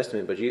the Old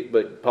Testament.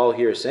 But Paul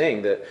here is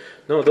saying that,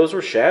 no, those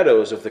were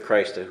shadows of the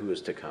Christ who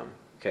is to come.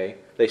 Okay,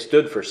 they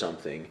stood for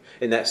something,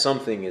 and that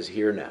something is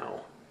here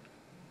now.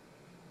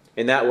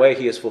 In that way,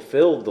 he has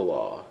fulfilled the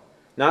law.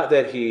 Not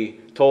that he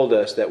told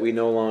us that we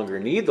no longer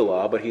need the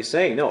law, but he's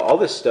saying, no, all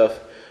this stuff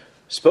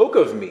spoke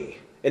of me,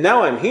 and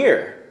now I'm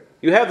here.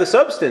 You have the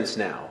substance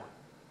now.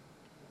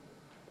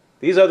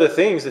 These other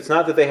things, it's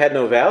not that they had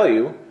no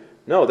value.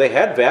 No, they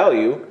had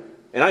value,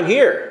 and I'm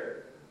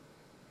here.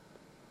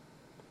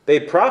 They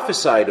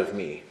prophesied of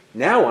me.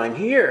 Now I'm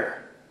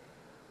here.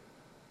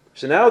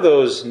 So now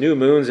those new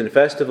moons and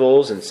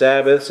festivals and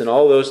Sabbaths and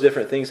all those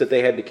different things that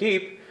they had to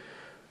keep,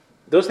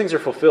 those things are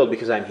fulfilled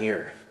because I'm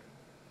here.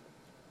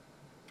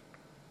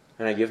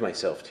 And I give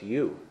myself to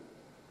you.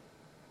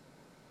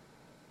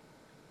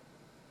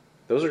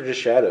 Those are just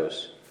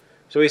shadows.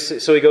 So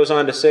he goes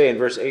on to say in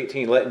verse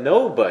 18, let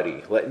no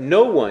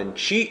one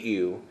cheat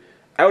you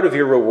out of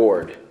your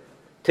reward,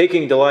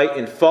 taking delight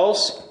in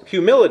false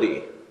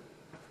humility.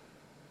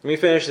 Let me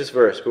finish this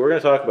verse, but we're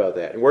going to talk about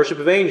that. In worship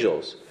of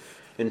angels,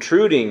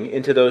 intruding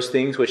into those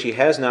things which he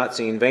has not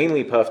seen,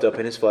 vainly puffed up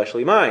in his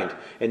fleshly mind,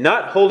 and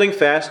not holding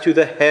fast to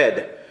the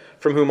head,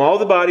 from whom all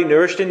the body,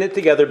 nourished and knit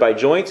together by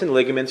joints and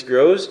ligaments,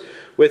 grows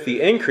with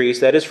the increase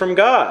that is from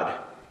God.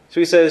 So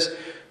he says,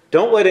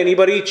 don't let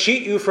anybody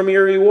cheat you from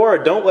your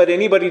reward. Don't let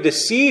anybody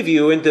deceive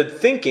you into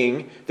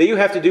thinking that you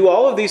have to do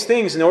all of these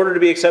things in order to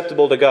be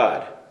acceptable to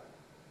God.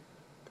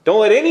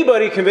 Don't let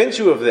anybody convince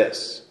you of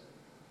this.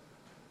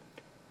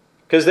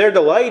 Because they're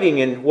delighting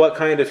in what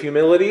kind of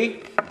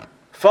humility?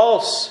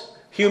 False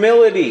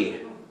humility.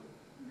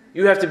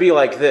 You have to be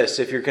like this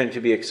if you're going to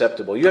be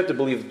acceptable. You have to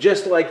believe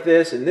just like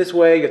this, in this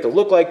way. You have to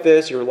look like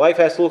this. Your life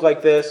has to look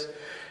like this.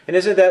 And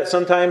isn't that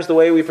sometimes the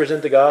way we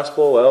present the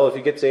gospel? Well, if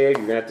you get saved,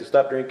 you're going to have to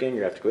stop drinking.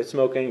 You're going to have to quit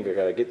smoking. You've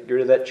got to get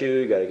rid of that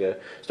chew. You've got to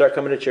start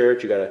coming to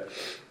church. You've got to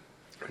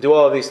do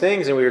all of these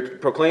things. And we're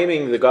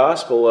proclaiming the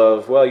gospel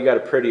of, well, you got to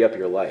pretty up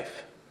your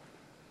life.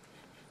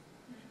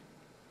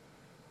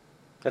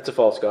 That's a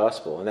false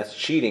gospel. And that's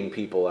cheating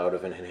people out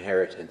of an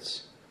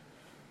inheritance.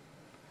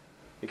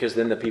 Because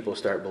then the people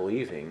start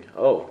believing,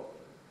 oh,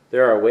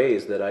 there are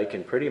ways that I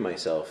can pretty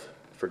myself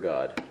for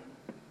God.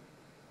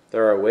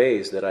 There are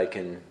ways that I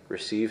can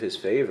receive His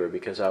favor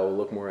because I will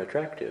look more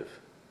attractive.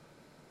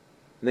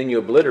 And then you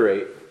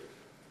obliterate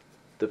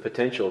the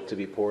potential to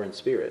be poor in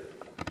spirit.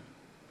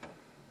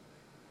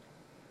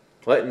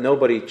 Let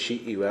nobody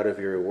cheat you out of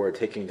your reward,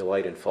 taking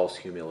delight in false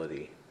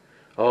humility.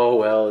 Oh,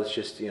 well, it's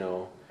just,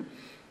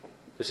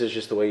 this is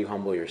just the way you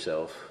humble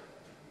yourself.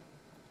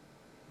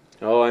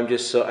 Oh,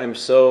 I'm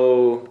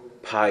so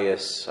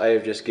pious. I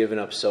have just given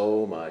up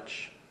so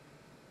much.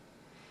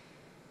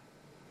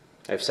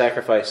 I've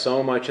sacrificed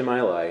so much in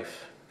my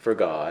life for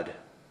God.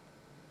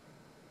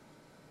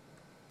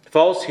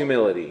 False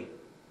humility.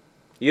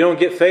 You don't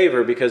get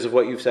favor because of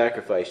what you've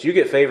sacrificed. You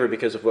get favor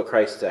because of what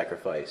Christ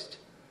sacrificed.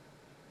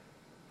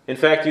 In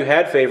fact, you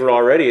had favor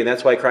already, and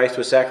that's why Christ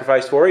was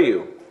sacrificed for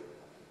you.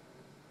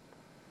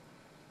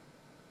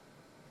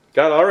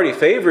 God already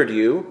favored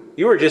you.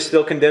 You were just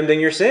still condemned in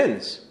your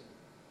sins.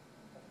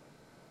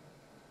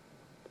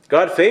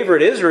 God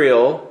favored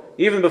Israel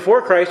even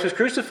before Christ was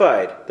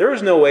crucified. There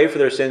was no way for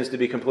their sins to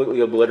be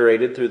completely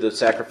obliterated through the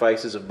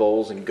sacrifices of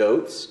bulls and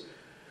goats.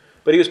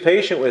 But He was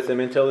patient with them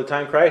until the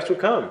time Christ would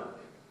come.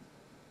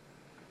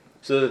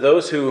 So that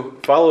those who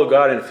follow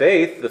God in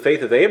faith, the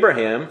faith of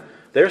Abraham,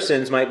 their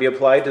sins might be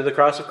applied to the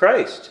cross of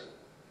Christ.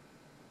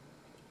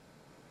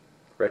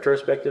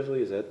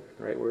 Retrospectively, is that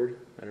the right word?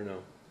 I don't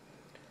know.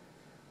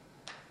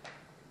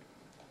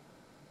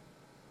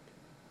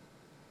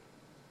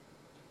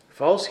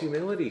 False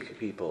humility,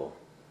 people.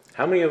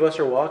 How many of us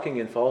are walking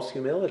in false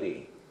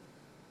humility?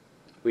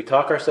 We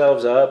talk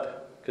ourselves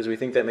up because we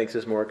think that makes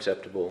us more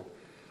acceptable.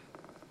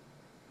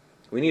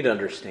 We need to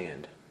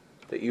understand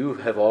that you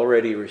have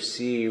already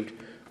received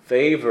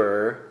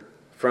favor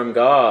from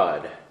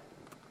God.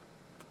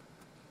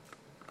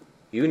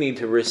 You need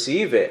to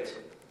receive it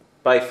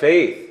by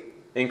faith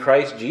in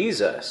Christ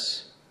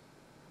Jesus.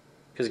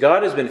 Because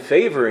God has been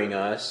favoring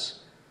us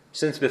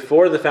since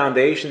before the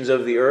foundations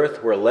of the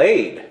earth were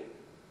laid.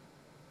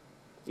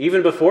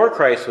 Even before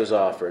Christ was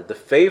offered, the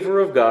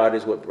favor of God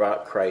is what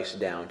brought Christ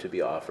down to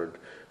be offered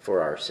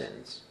for our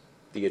sins,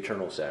 the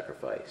eternal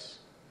sacrifice.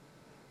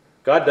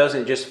 God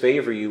doesn't just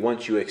favor you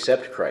once you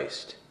accept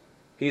Christ.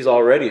 He's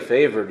already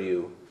favored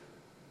you.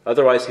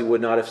 Otherwise, He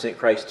would not have sent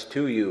Christ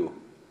to you.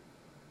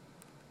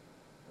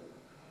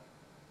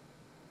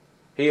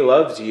 He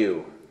loves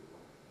you.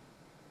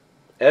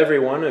 Every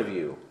one of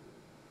you.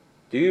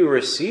 Do you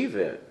receive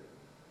it?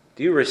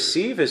 Do you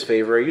receive His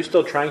favor? Are you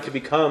still trying to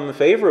become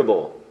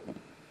favorable?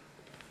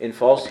 In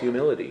false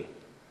humility.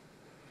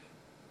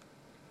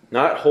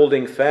 Not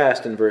holding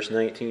fast, in verse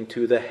 19,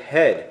 to the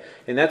head.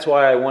 And that's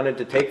why I wanted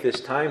to take this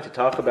time to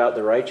talk about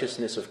the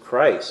righteousness of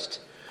Christ.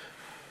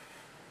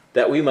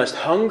 that we must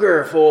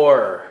hunger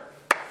for,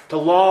 to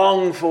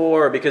long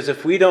for, because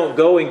if we don't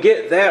go and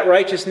get that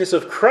righteousness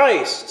of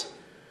Christ,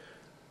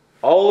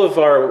 all of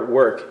our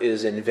work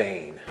is in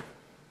vain.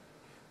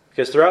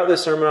 Because throughout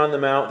this Sermon on the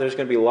Mount, there's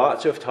going to be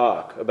lots of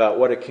talk about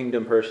what a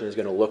kingdom person is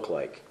going to look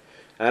like.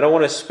 And I don't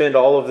want to spend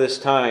all of this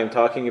time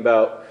talking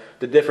about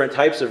the different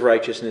types of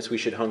righteousness we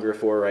should hunger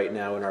for right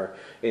now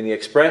in the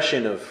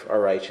expression of our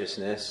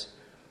righteousness.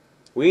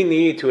 We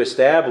need to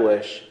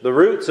establish the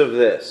roots of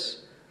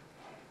this.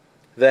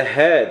 The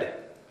head.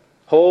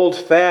 Hold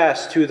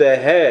fast to the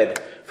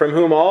head, from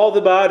whom all the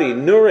body,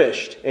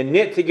 nourished and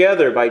knit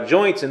together by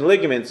joints and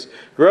ligaments,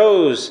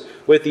 grows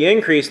with the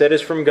increase that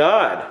is from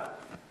God.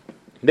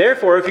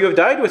 Therefore, if you have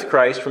died with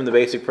Christ from the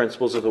basic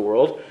principles of the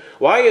world,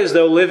 why, as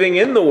though living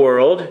in the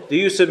world, do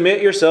you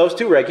submit yourselves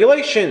to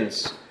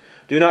regulations?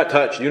 Do not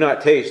touch, do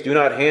not taste, do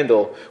not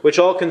handle, which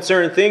all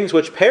concern things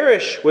which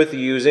perish with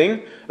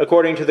using,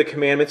 according to the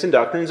commandments and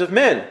doctrines of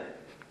men.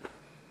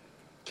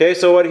 Okay,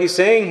 so what he's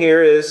saying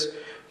here is,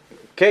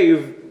 okay,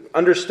 you've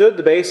understood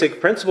the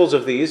basic principles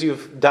of these,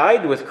 you've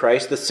died with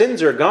Christ, the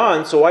sins are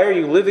gone, so why are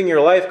you living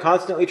your life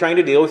constantly trying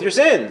to deal with your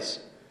sins?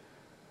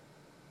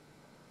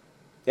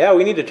 Yeah,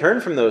 we need to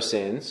turn from those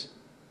sins,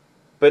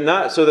 but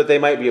not so that they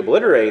might be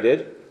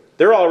obliterated.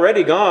 They're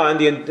already gone.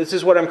 This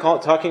is what I'm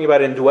talking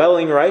about,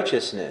 indwelling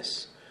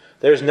righteousness.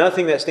 There's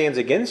nothing that stands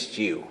against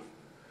you.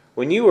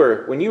 When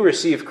you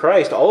receive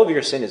Christ, all of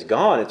your sin is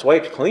gone. It's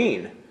wiped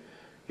clean.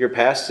 Your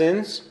past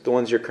sins, the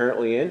ones you're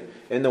currently in,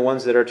 and the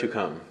ones that are to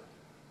come.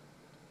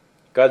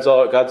 God's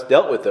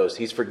dealt with those.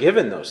 He's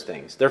forgiven those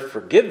things. They're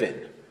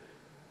forgiven.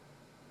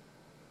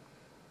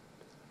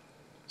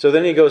 So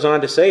then he goes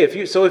on to say, if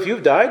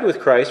you've died with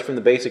Christ from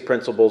the basic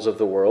principles of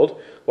the world,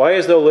 why,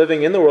 as though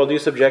living in the world, do you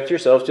subject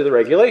yourselves to the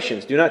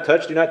regulations? Do not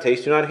touch, do not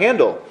taste, do not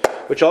handle,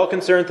 which all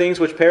concern things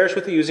which perish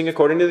with the using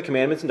according to the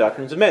commandments and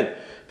doctrines of men.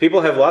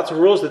 People have lots of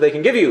rules that they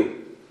can give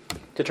you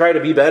to try to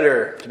be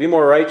better, to be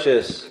more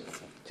righteous,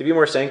 to be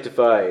more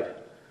sanctified.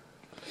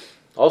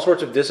 All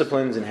sorts of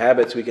disciplines and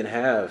habits we can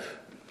have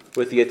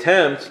with the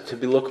attempt to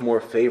look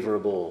more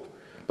favorable.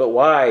 But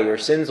why? Your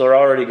sins are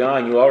already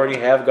gone. You already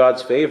have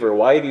God's favor.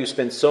 Why do you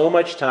spend so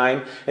much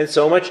time and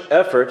so much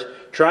effort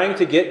trying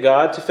to get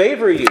God to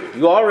favor you?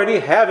 You already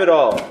have it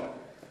all.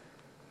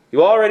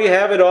 You already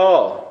have it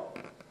all.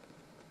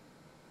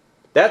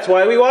 That's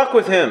why we walk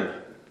with Him.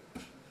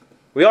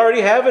 We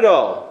already have it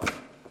all.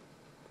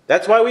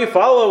 That's why we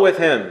follow with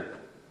Him.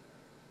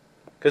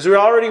 Because we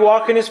already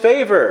walk in His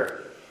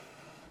favor.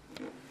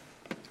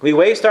 We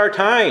waste our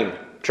time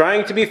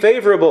trying to be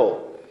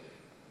favorable.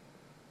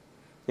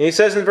 And he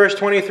says in verse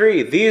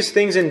 23, these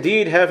things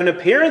indeed have an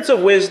appearance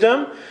of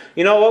wisdom.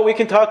 You know what? We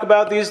can talk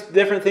about these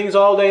different things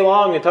all day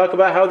long and talk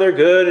about how they're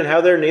good and how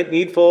they're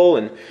needful,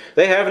 and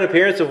they have an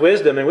appearance of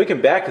wisdom, and we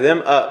can back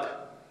them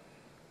up.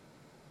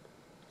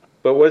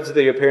 But what's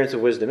the appearance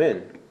of wisdom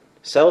in?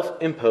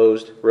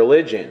 Self-imposed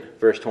religion,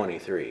 verse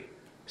 23.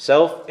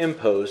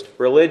 Self-imposed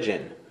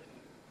religion.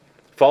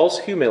 False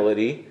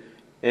humility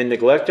and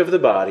neglect of the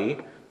body,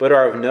 but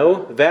are of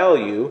no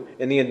value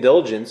in the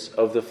indulgence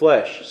of the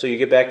flesh. So you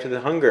get back to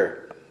the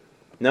hunger.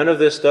 None of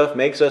this stuff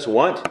makes us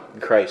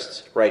want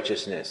Christ's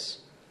righteousness.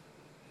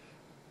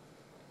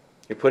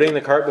 You're putting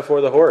the cart before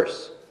the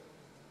horse.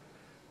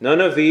 None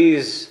of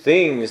these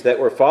things that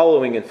we're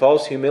following in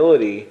false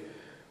humility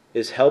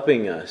is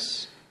helping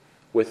us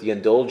with the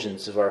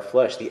indulgence of our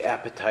flesh, the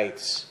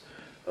appetites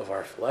of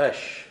our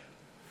flesh.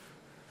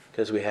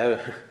 Because we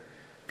have...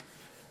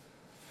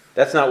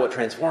 That's not what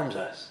transforms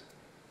us.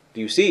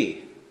 Do you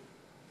see?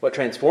 What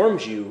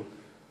transforms you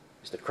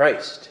is the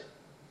Christ.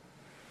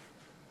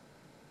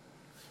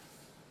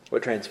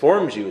 What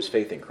transforms you is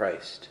faith in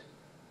Christ.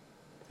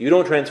 You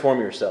don't transform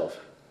yourself.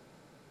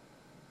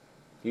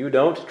 You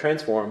don't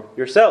transform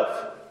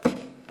yourself.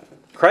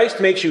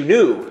 Christ makes you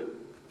new,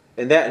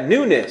 and that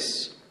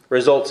newness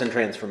results in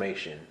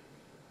transformation.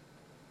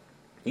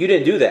 You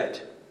didn't do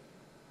that.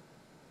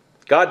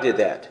 God did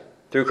that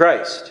through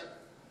Christ.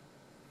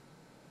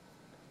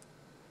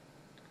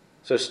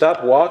 So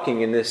stop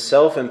walking in this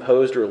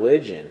self-imposed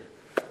religion,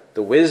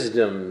 the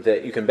wisdom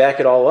that you can back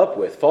it all up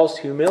with, false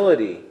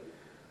humility,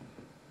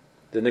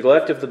 the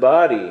neglect of the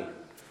body.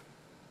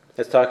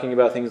 That's talking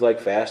about things like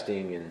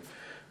fasting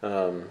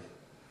and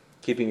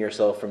keeping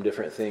yourself from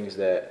different things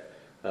that...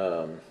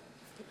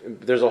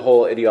 there's a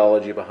whole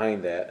ideology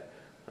behind that.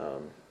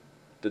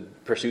 The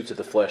pursuits of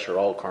the flesh are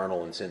all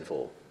carnal and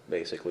sinful,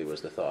 basically,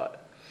 was the thought.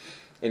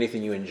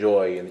 Anything you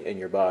enjoy in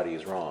your body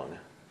is wrong,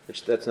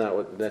 which that's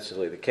not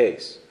necessarily the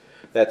case.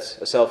 That's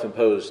a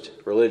self-imposed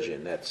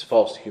religion. That's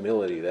false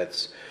humility.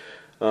 That's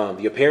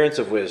the appearance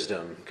of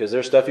wisdom, because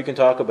there's stuff you can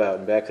talk about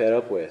and back that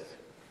up with.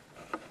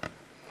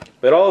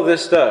 But all of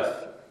this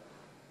stuff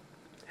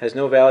has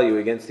no value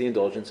against the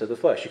indulgence of the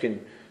flesh. You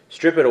can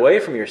strip it away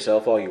from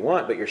yourself all you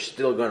want, but you're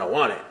still going to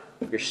want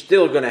it. You're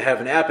still going to have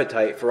an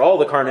appetite for all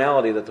the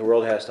carnality that the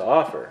world has to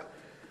offer,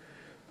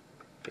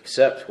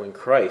 except when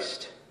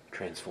Christ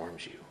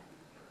transforms you.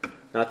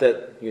 Not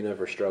that you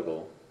never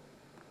struggle.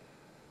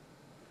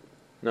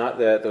 Not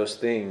that those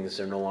things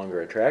are no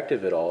longer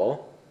attractive at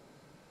all.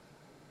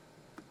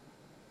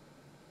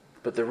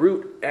 But the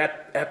root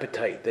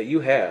appetite that you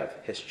have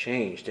has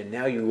changed, and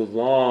now you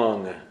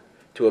long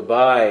to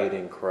abide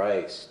in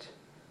Christ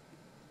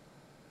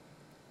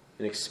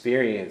and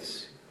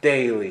experience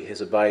daily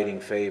His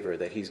abiding favor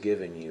that He's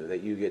given you,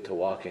 that you get to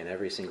walk in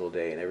every single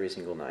day and every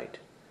single night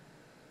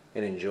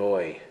and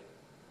enjoy.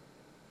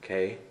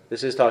 Okay?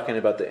 This is talking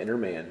about the inner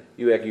man.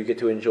 You get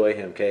to enjoy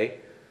him, okay?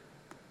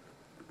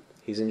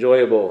 He's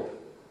enjoyable.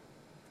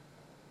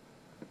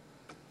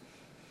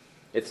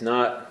 It's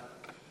not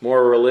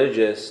more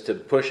religious to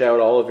push out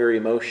all of your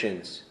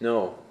emotions.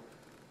 No.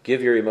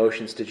 Give your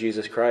emotions to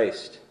Jesus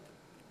Christ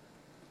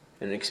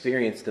and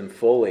experience them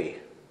fully.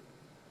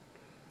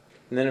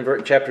 And then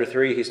in chapter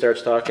 3, he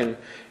starts talking,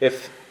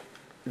 if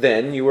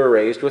then you were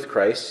raised with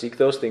Christ, seek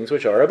those things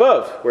which are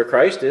above, where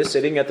Christ is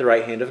sitting at the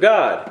right hand of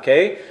God.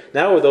 Okay?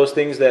 Now with those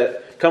things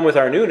that come with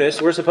our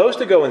newness, we're supposed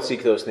to go and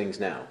seek those things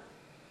now.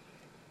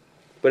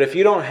 But if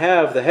you don't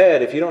have the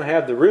head, if you don't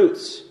have the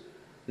roots,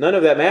 none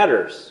of that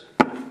matters.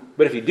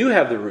 But if you do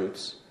have the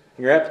roots,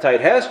 and your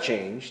appetite has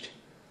changed,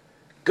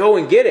 go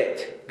and get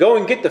it. Go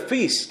and get the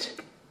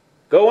feast.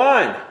 Go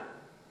on.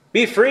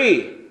 Be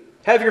free.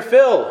 Have your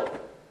fill.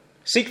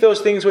 Seek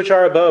those things which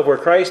are above, where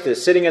Christ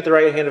is, sitting at the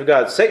right hand of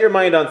God. Set your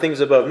mind on things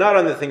above, not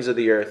on the things of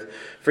the earth.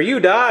 For you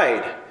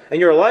died,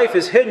 and your life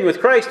is hidden with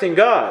Christ in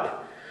God.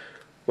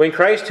 When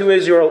Christ, who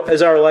is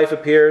our life,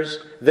 appears,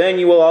 then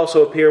you will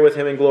also appear with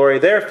Him in glory.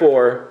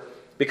 Therefore,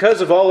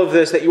 because of all of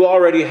this that you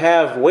already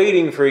have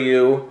waiting for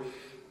you,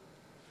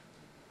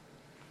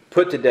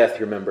 put to death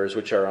your members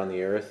which are on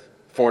the earth: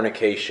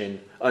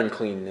 fornication,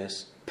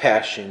 uncleanness,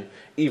 passion,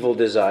 evil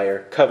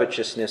desire,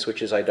 covetousness,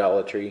 which is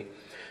idolatry.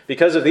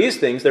 Because of these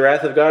things, the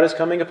wrath of God is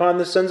coming upon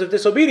the sons of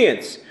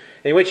disobedience,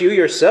 in which you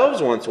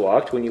yourselves once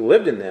walked when you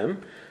lived in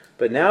them.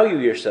 But now you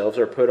yourselves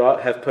are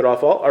to put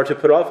off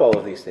all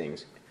of these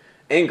things: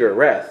 anger,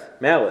 wrath,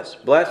 malice,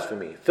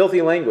 blasphemy,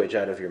 filthy language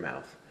out of your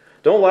mouth.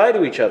 Don't lie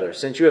to each other,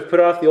 since you have put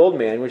off the old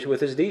man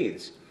with his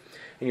deeds,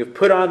 and you have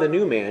put on the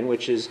new man,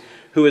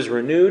 who is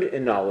renewed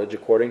in knowledge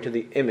according to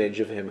the image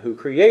of Him who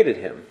created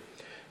him.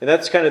 And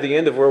that's kind of the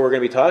end of where we're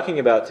going to be talking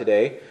about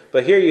today.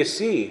 But here you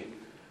see,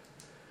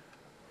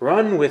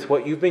 run with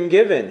what you've been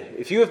given.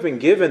 If you have been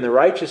given the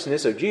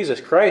righteousness of Jesus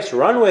Christ,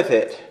 run with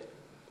it.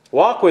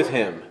 Walk with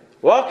Him.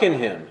 Walk in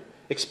Him.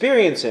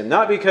 Experience Him.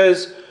 Not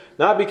because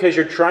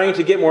you're trying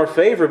to get more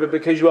favor, but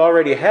because you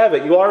already have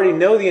it. You already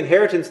know the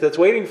inheritance that's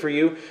waiting for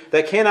you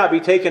that cannot be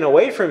taken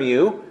away from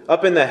you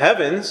up in the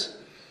heavens.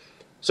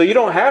 So you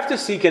don't have to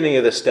seek any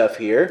of this stuff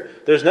here.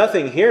 There's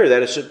nothing here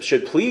that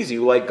should please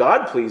you like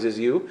God pleases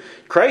you,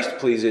 Christ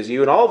pleases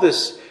you, and all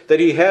this that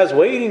He has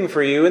waiting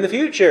for you in the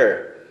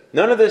future.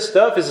 None of this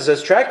stuff is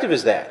as attractive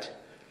as that.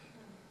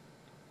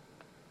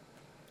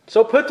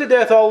 So put to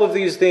death all of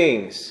these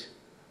things.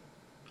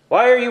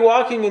 Why are you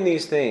walking in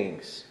these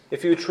things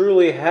if you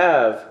truly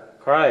have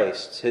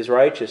Christ, His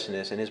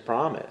righteousness, and His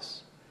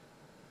promise?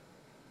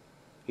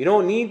 You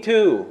don't need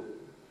to.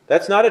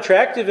 That's not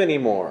attractive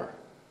anymore.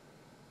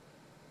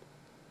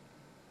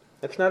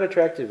 That's not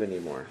attractive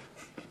anymore.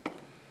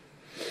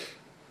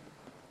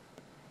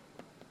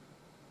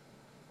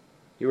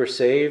 You are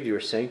saved, you are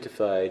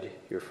sanctified,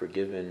 you are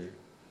forgiven,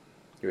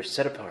 you are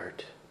set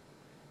apart.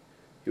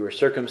 You are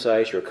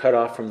circumcised, you are cut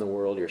off from the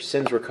world, your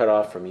sins were cut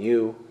off from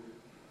you.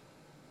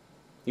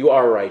 You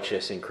are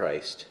righteous in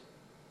Christ.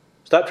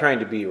 Stop trying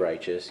to be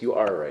righteous, you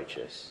are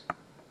righteous.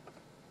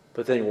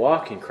 But then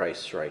walk in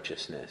Christ's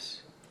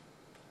righteousness.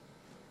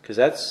 Because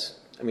that's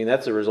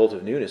a result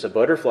of newness. A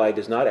butterfly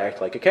does not act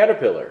like a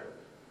caterpillar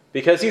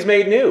because he's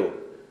made new.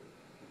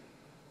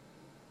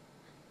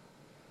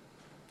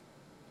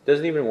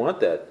 Doesn't even want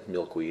that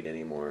milkweed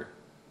anymore.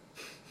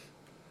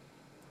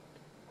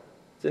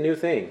 It's a new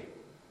thing.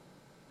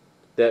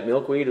 That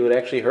milkweed would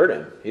actually hurt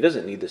him. He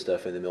doesn't need the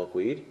stuff in the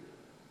milkweed.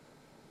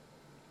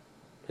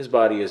 His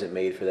body isn't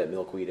made for that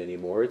milkweed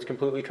anymore. It's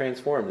completely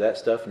transformed. That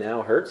stuff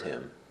now hurts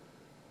him.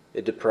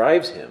 It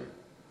deprives him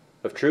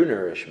of true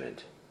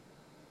nourishment.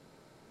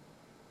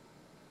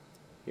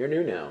 You're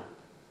new now.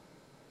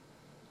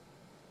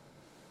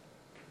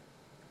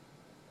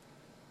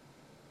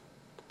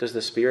 Does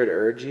the Spirit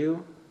urge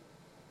you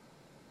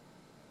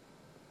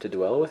to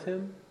dwell with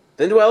Him?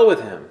 Then dwell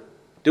with Him.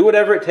 Do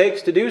whatever it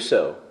takes to do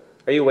so.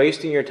 Are you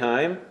wasting your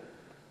time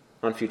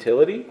on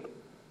futility?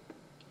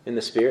 In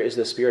the Spirit, is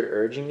the Spirit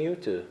urging you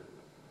to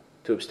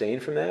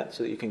abstain from that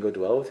so that you can go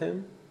dwell with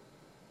Him?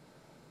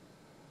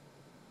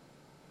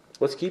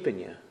 What's keeping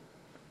you?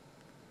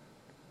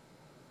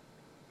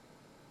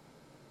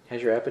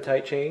 Has your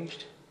appetite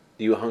changed?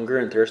 Do you hunger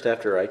and thirst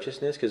after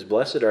righteousness? Because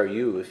blessed are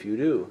you if you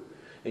do,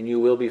 and you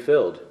will be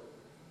filled.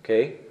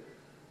 Okay?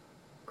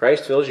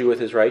 Christ fills you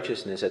with His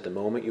righteousness at the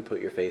moment you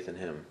put your faith in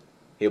Him.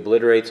 He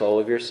obliterates all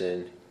of your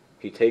sin.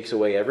 He takes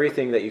away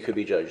everything that you could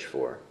be judged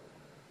for.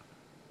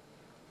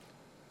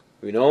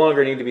 We no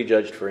longer need to be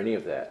judged for any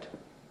of that,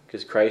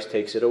 because Christ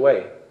takes it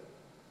away.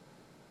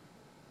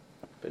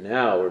 But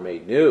now we're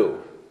made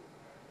new,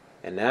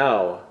 and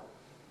now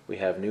we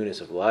have newness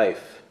of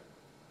life.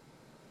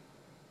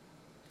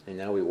 And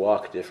now we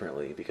walk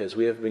differently, because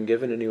we have been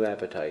given a new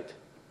appetite.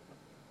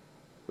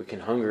 We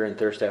can hunger and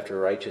thirst after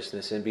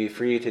righteousness and be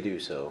free to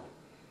do so.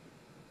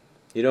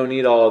 You don't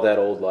need all of that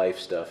old life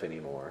stuff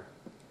anymore.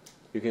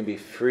 You can be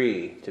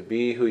free to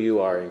be who you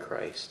are in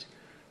Christ.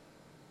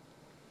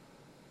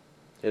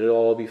 It'll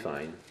all be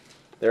fine.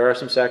 There are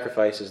some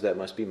sacrifices that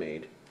must be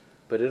made,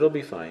 but it'll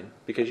be fine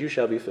because you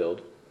shall be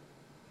filled.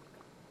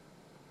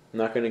 I'm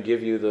not going to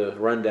give you the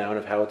rundown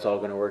of how it's all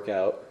going to work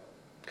out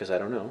because I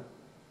don't know.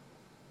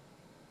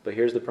 But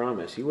here's the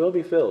promise. You will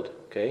be filled,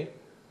 okay?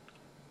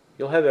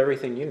 You'll have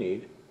everything you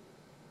need.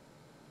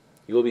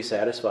 You will be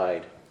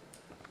satisfied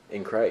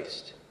in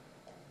Christ.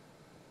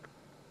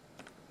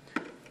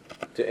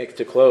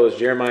 To close,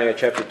 Jeremiah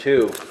chapter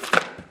 2.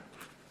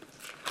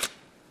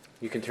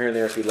 You can turn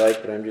there if you'd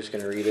like, but I'm just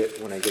going to read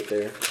it when I get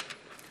there.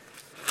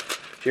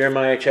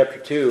 Jeremiah chapter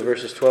 2,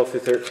 verses 12 through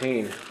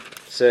 13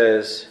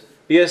 says,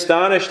 "Be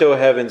astonished, O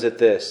heavens, at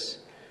this.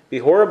 Be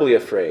horribly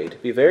afraid.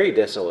 Be very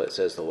desolate,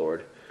 says the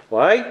Lord.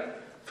 Why?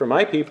 For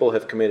my people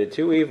have committed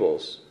two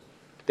evils.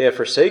 They have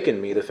forsaken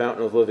me, the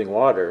fountain of living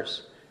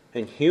waters,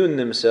 and hewn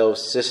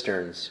themselves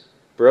cisterns,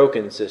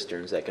 broken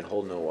cisterns that can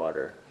hold no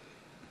water."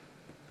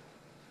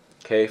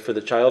 Okay, for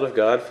the child of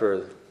God,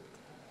 for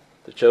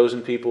the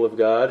chosen people of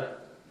God,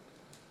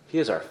 He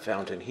is our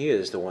fountain. He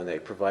is the one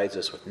that provides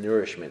us with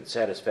nourishment,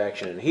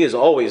 satisfaction, and He is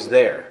always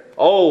there.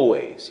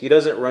 Always. He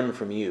doesn't run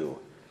from you.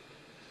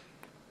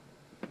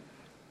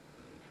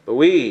 But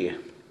we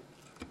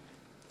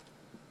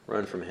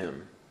run from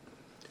Him,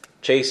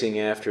 chasing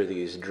after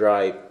these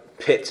dry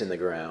pits in the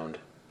ground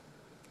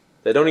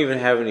that don't even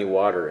have any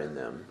water in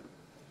them.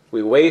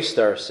 We waste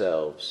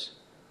ourselves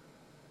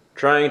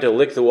trying to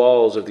lick the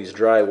walls of these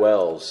dry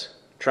wells,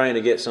 trying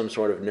to get some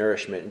sort of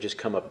nourishment and just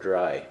come up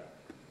dry.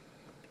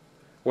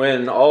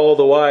 When all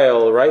the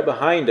while, right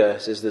behind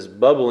us is this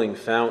bubbling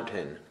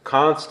fountain,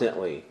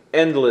 constantly,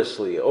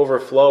 endlessly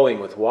overflowing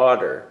with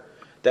water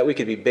that we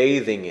could be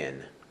bathing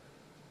in.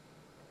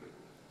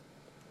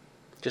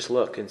 Just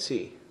look and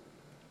see.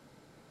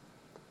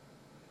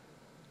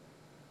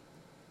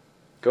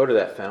 Go to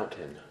that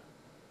fountain.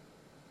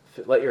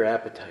 Let your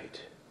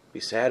appetite be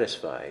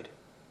satisfied.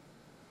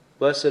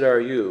 Blessed are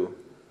you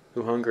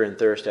who hunger and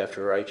thirst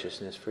after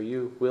righteousness, for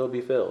you will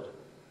be filled.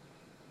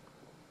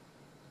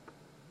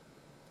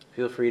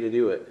 Feel free to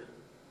do it.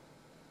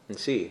 And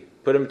see.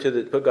 Put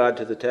God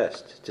to the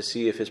test to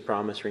see if His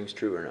promise rings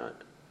true or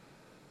not.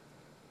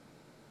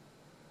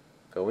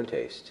 Go and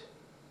taste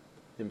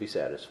and be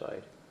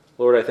satisfied.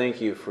 Lord, I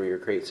thank you for your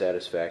great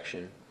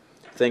satisfaction.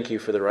 Thank you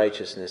for the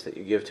righteousness that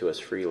you give to us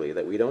freely,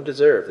 that we don't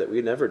deserve, that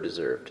we never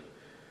deserved,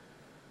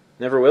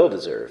 never will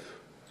deserve.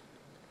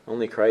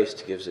 Only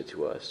Christ gives it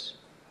to us.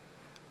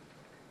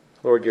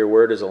 Lord, your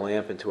word is a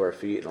lamp unto our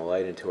feet and a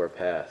light unto our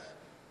path.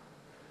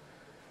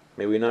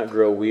 May we not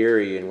grow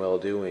weary in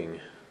well-doing.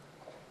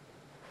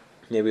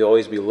 May we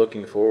always be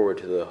looking forward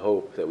to the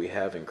hope that we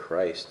have in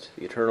Christ,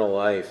 the eternal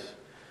life,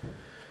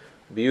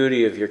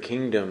 beauty of your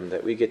kingdom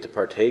that we get to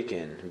partake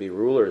in and be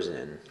rulers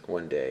in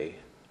one day.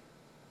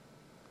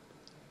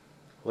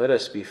 Let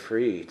us be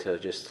free to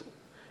just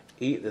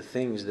eat the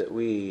things that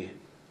we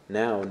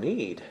now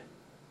need.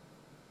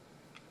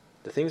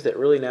 The things that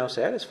really now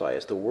satisfy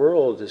us. The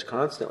world is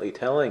constantly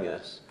telling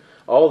us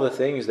all the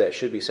things that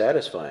should be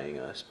satisfying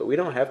us, but we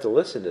don't have to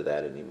listen to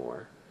that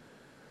anymore.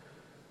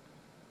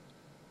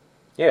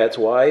 Yeah, it's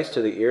wise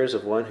to the ears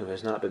of one who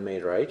has not been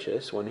made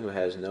righteous, one who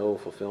has no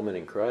fulfillment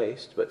in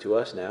Christ, but to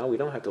us now, we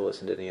don't have to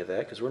listen to any of that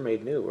because we're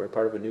made new. We're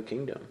part of a new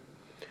kingdom.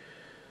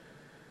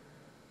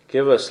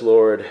 Give us,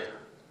 Lord,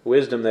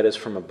 wisdom that is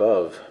from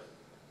above,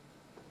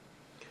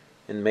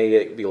 and may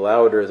it be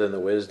louder than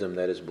the wisdom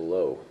that is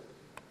below.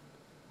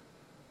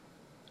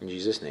 In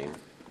Jesus' name,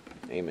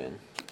 amen.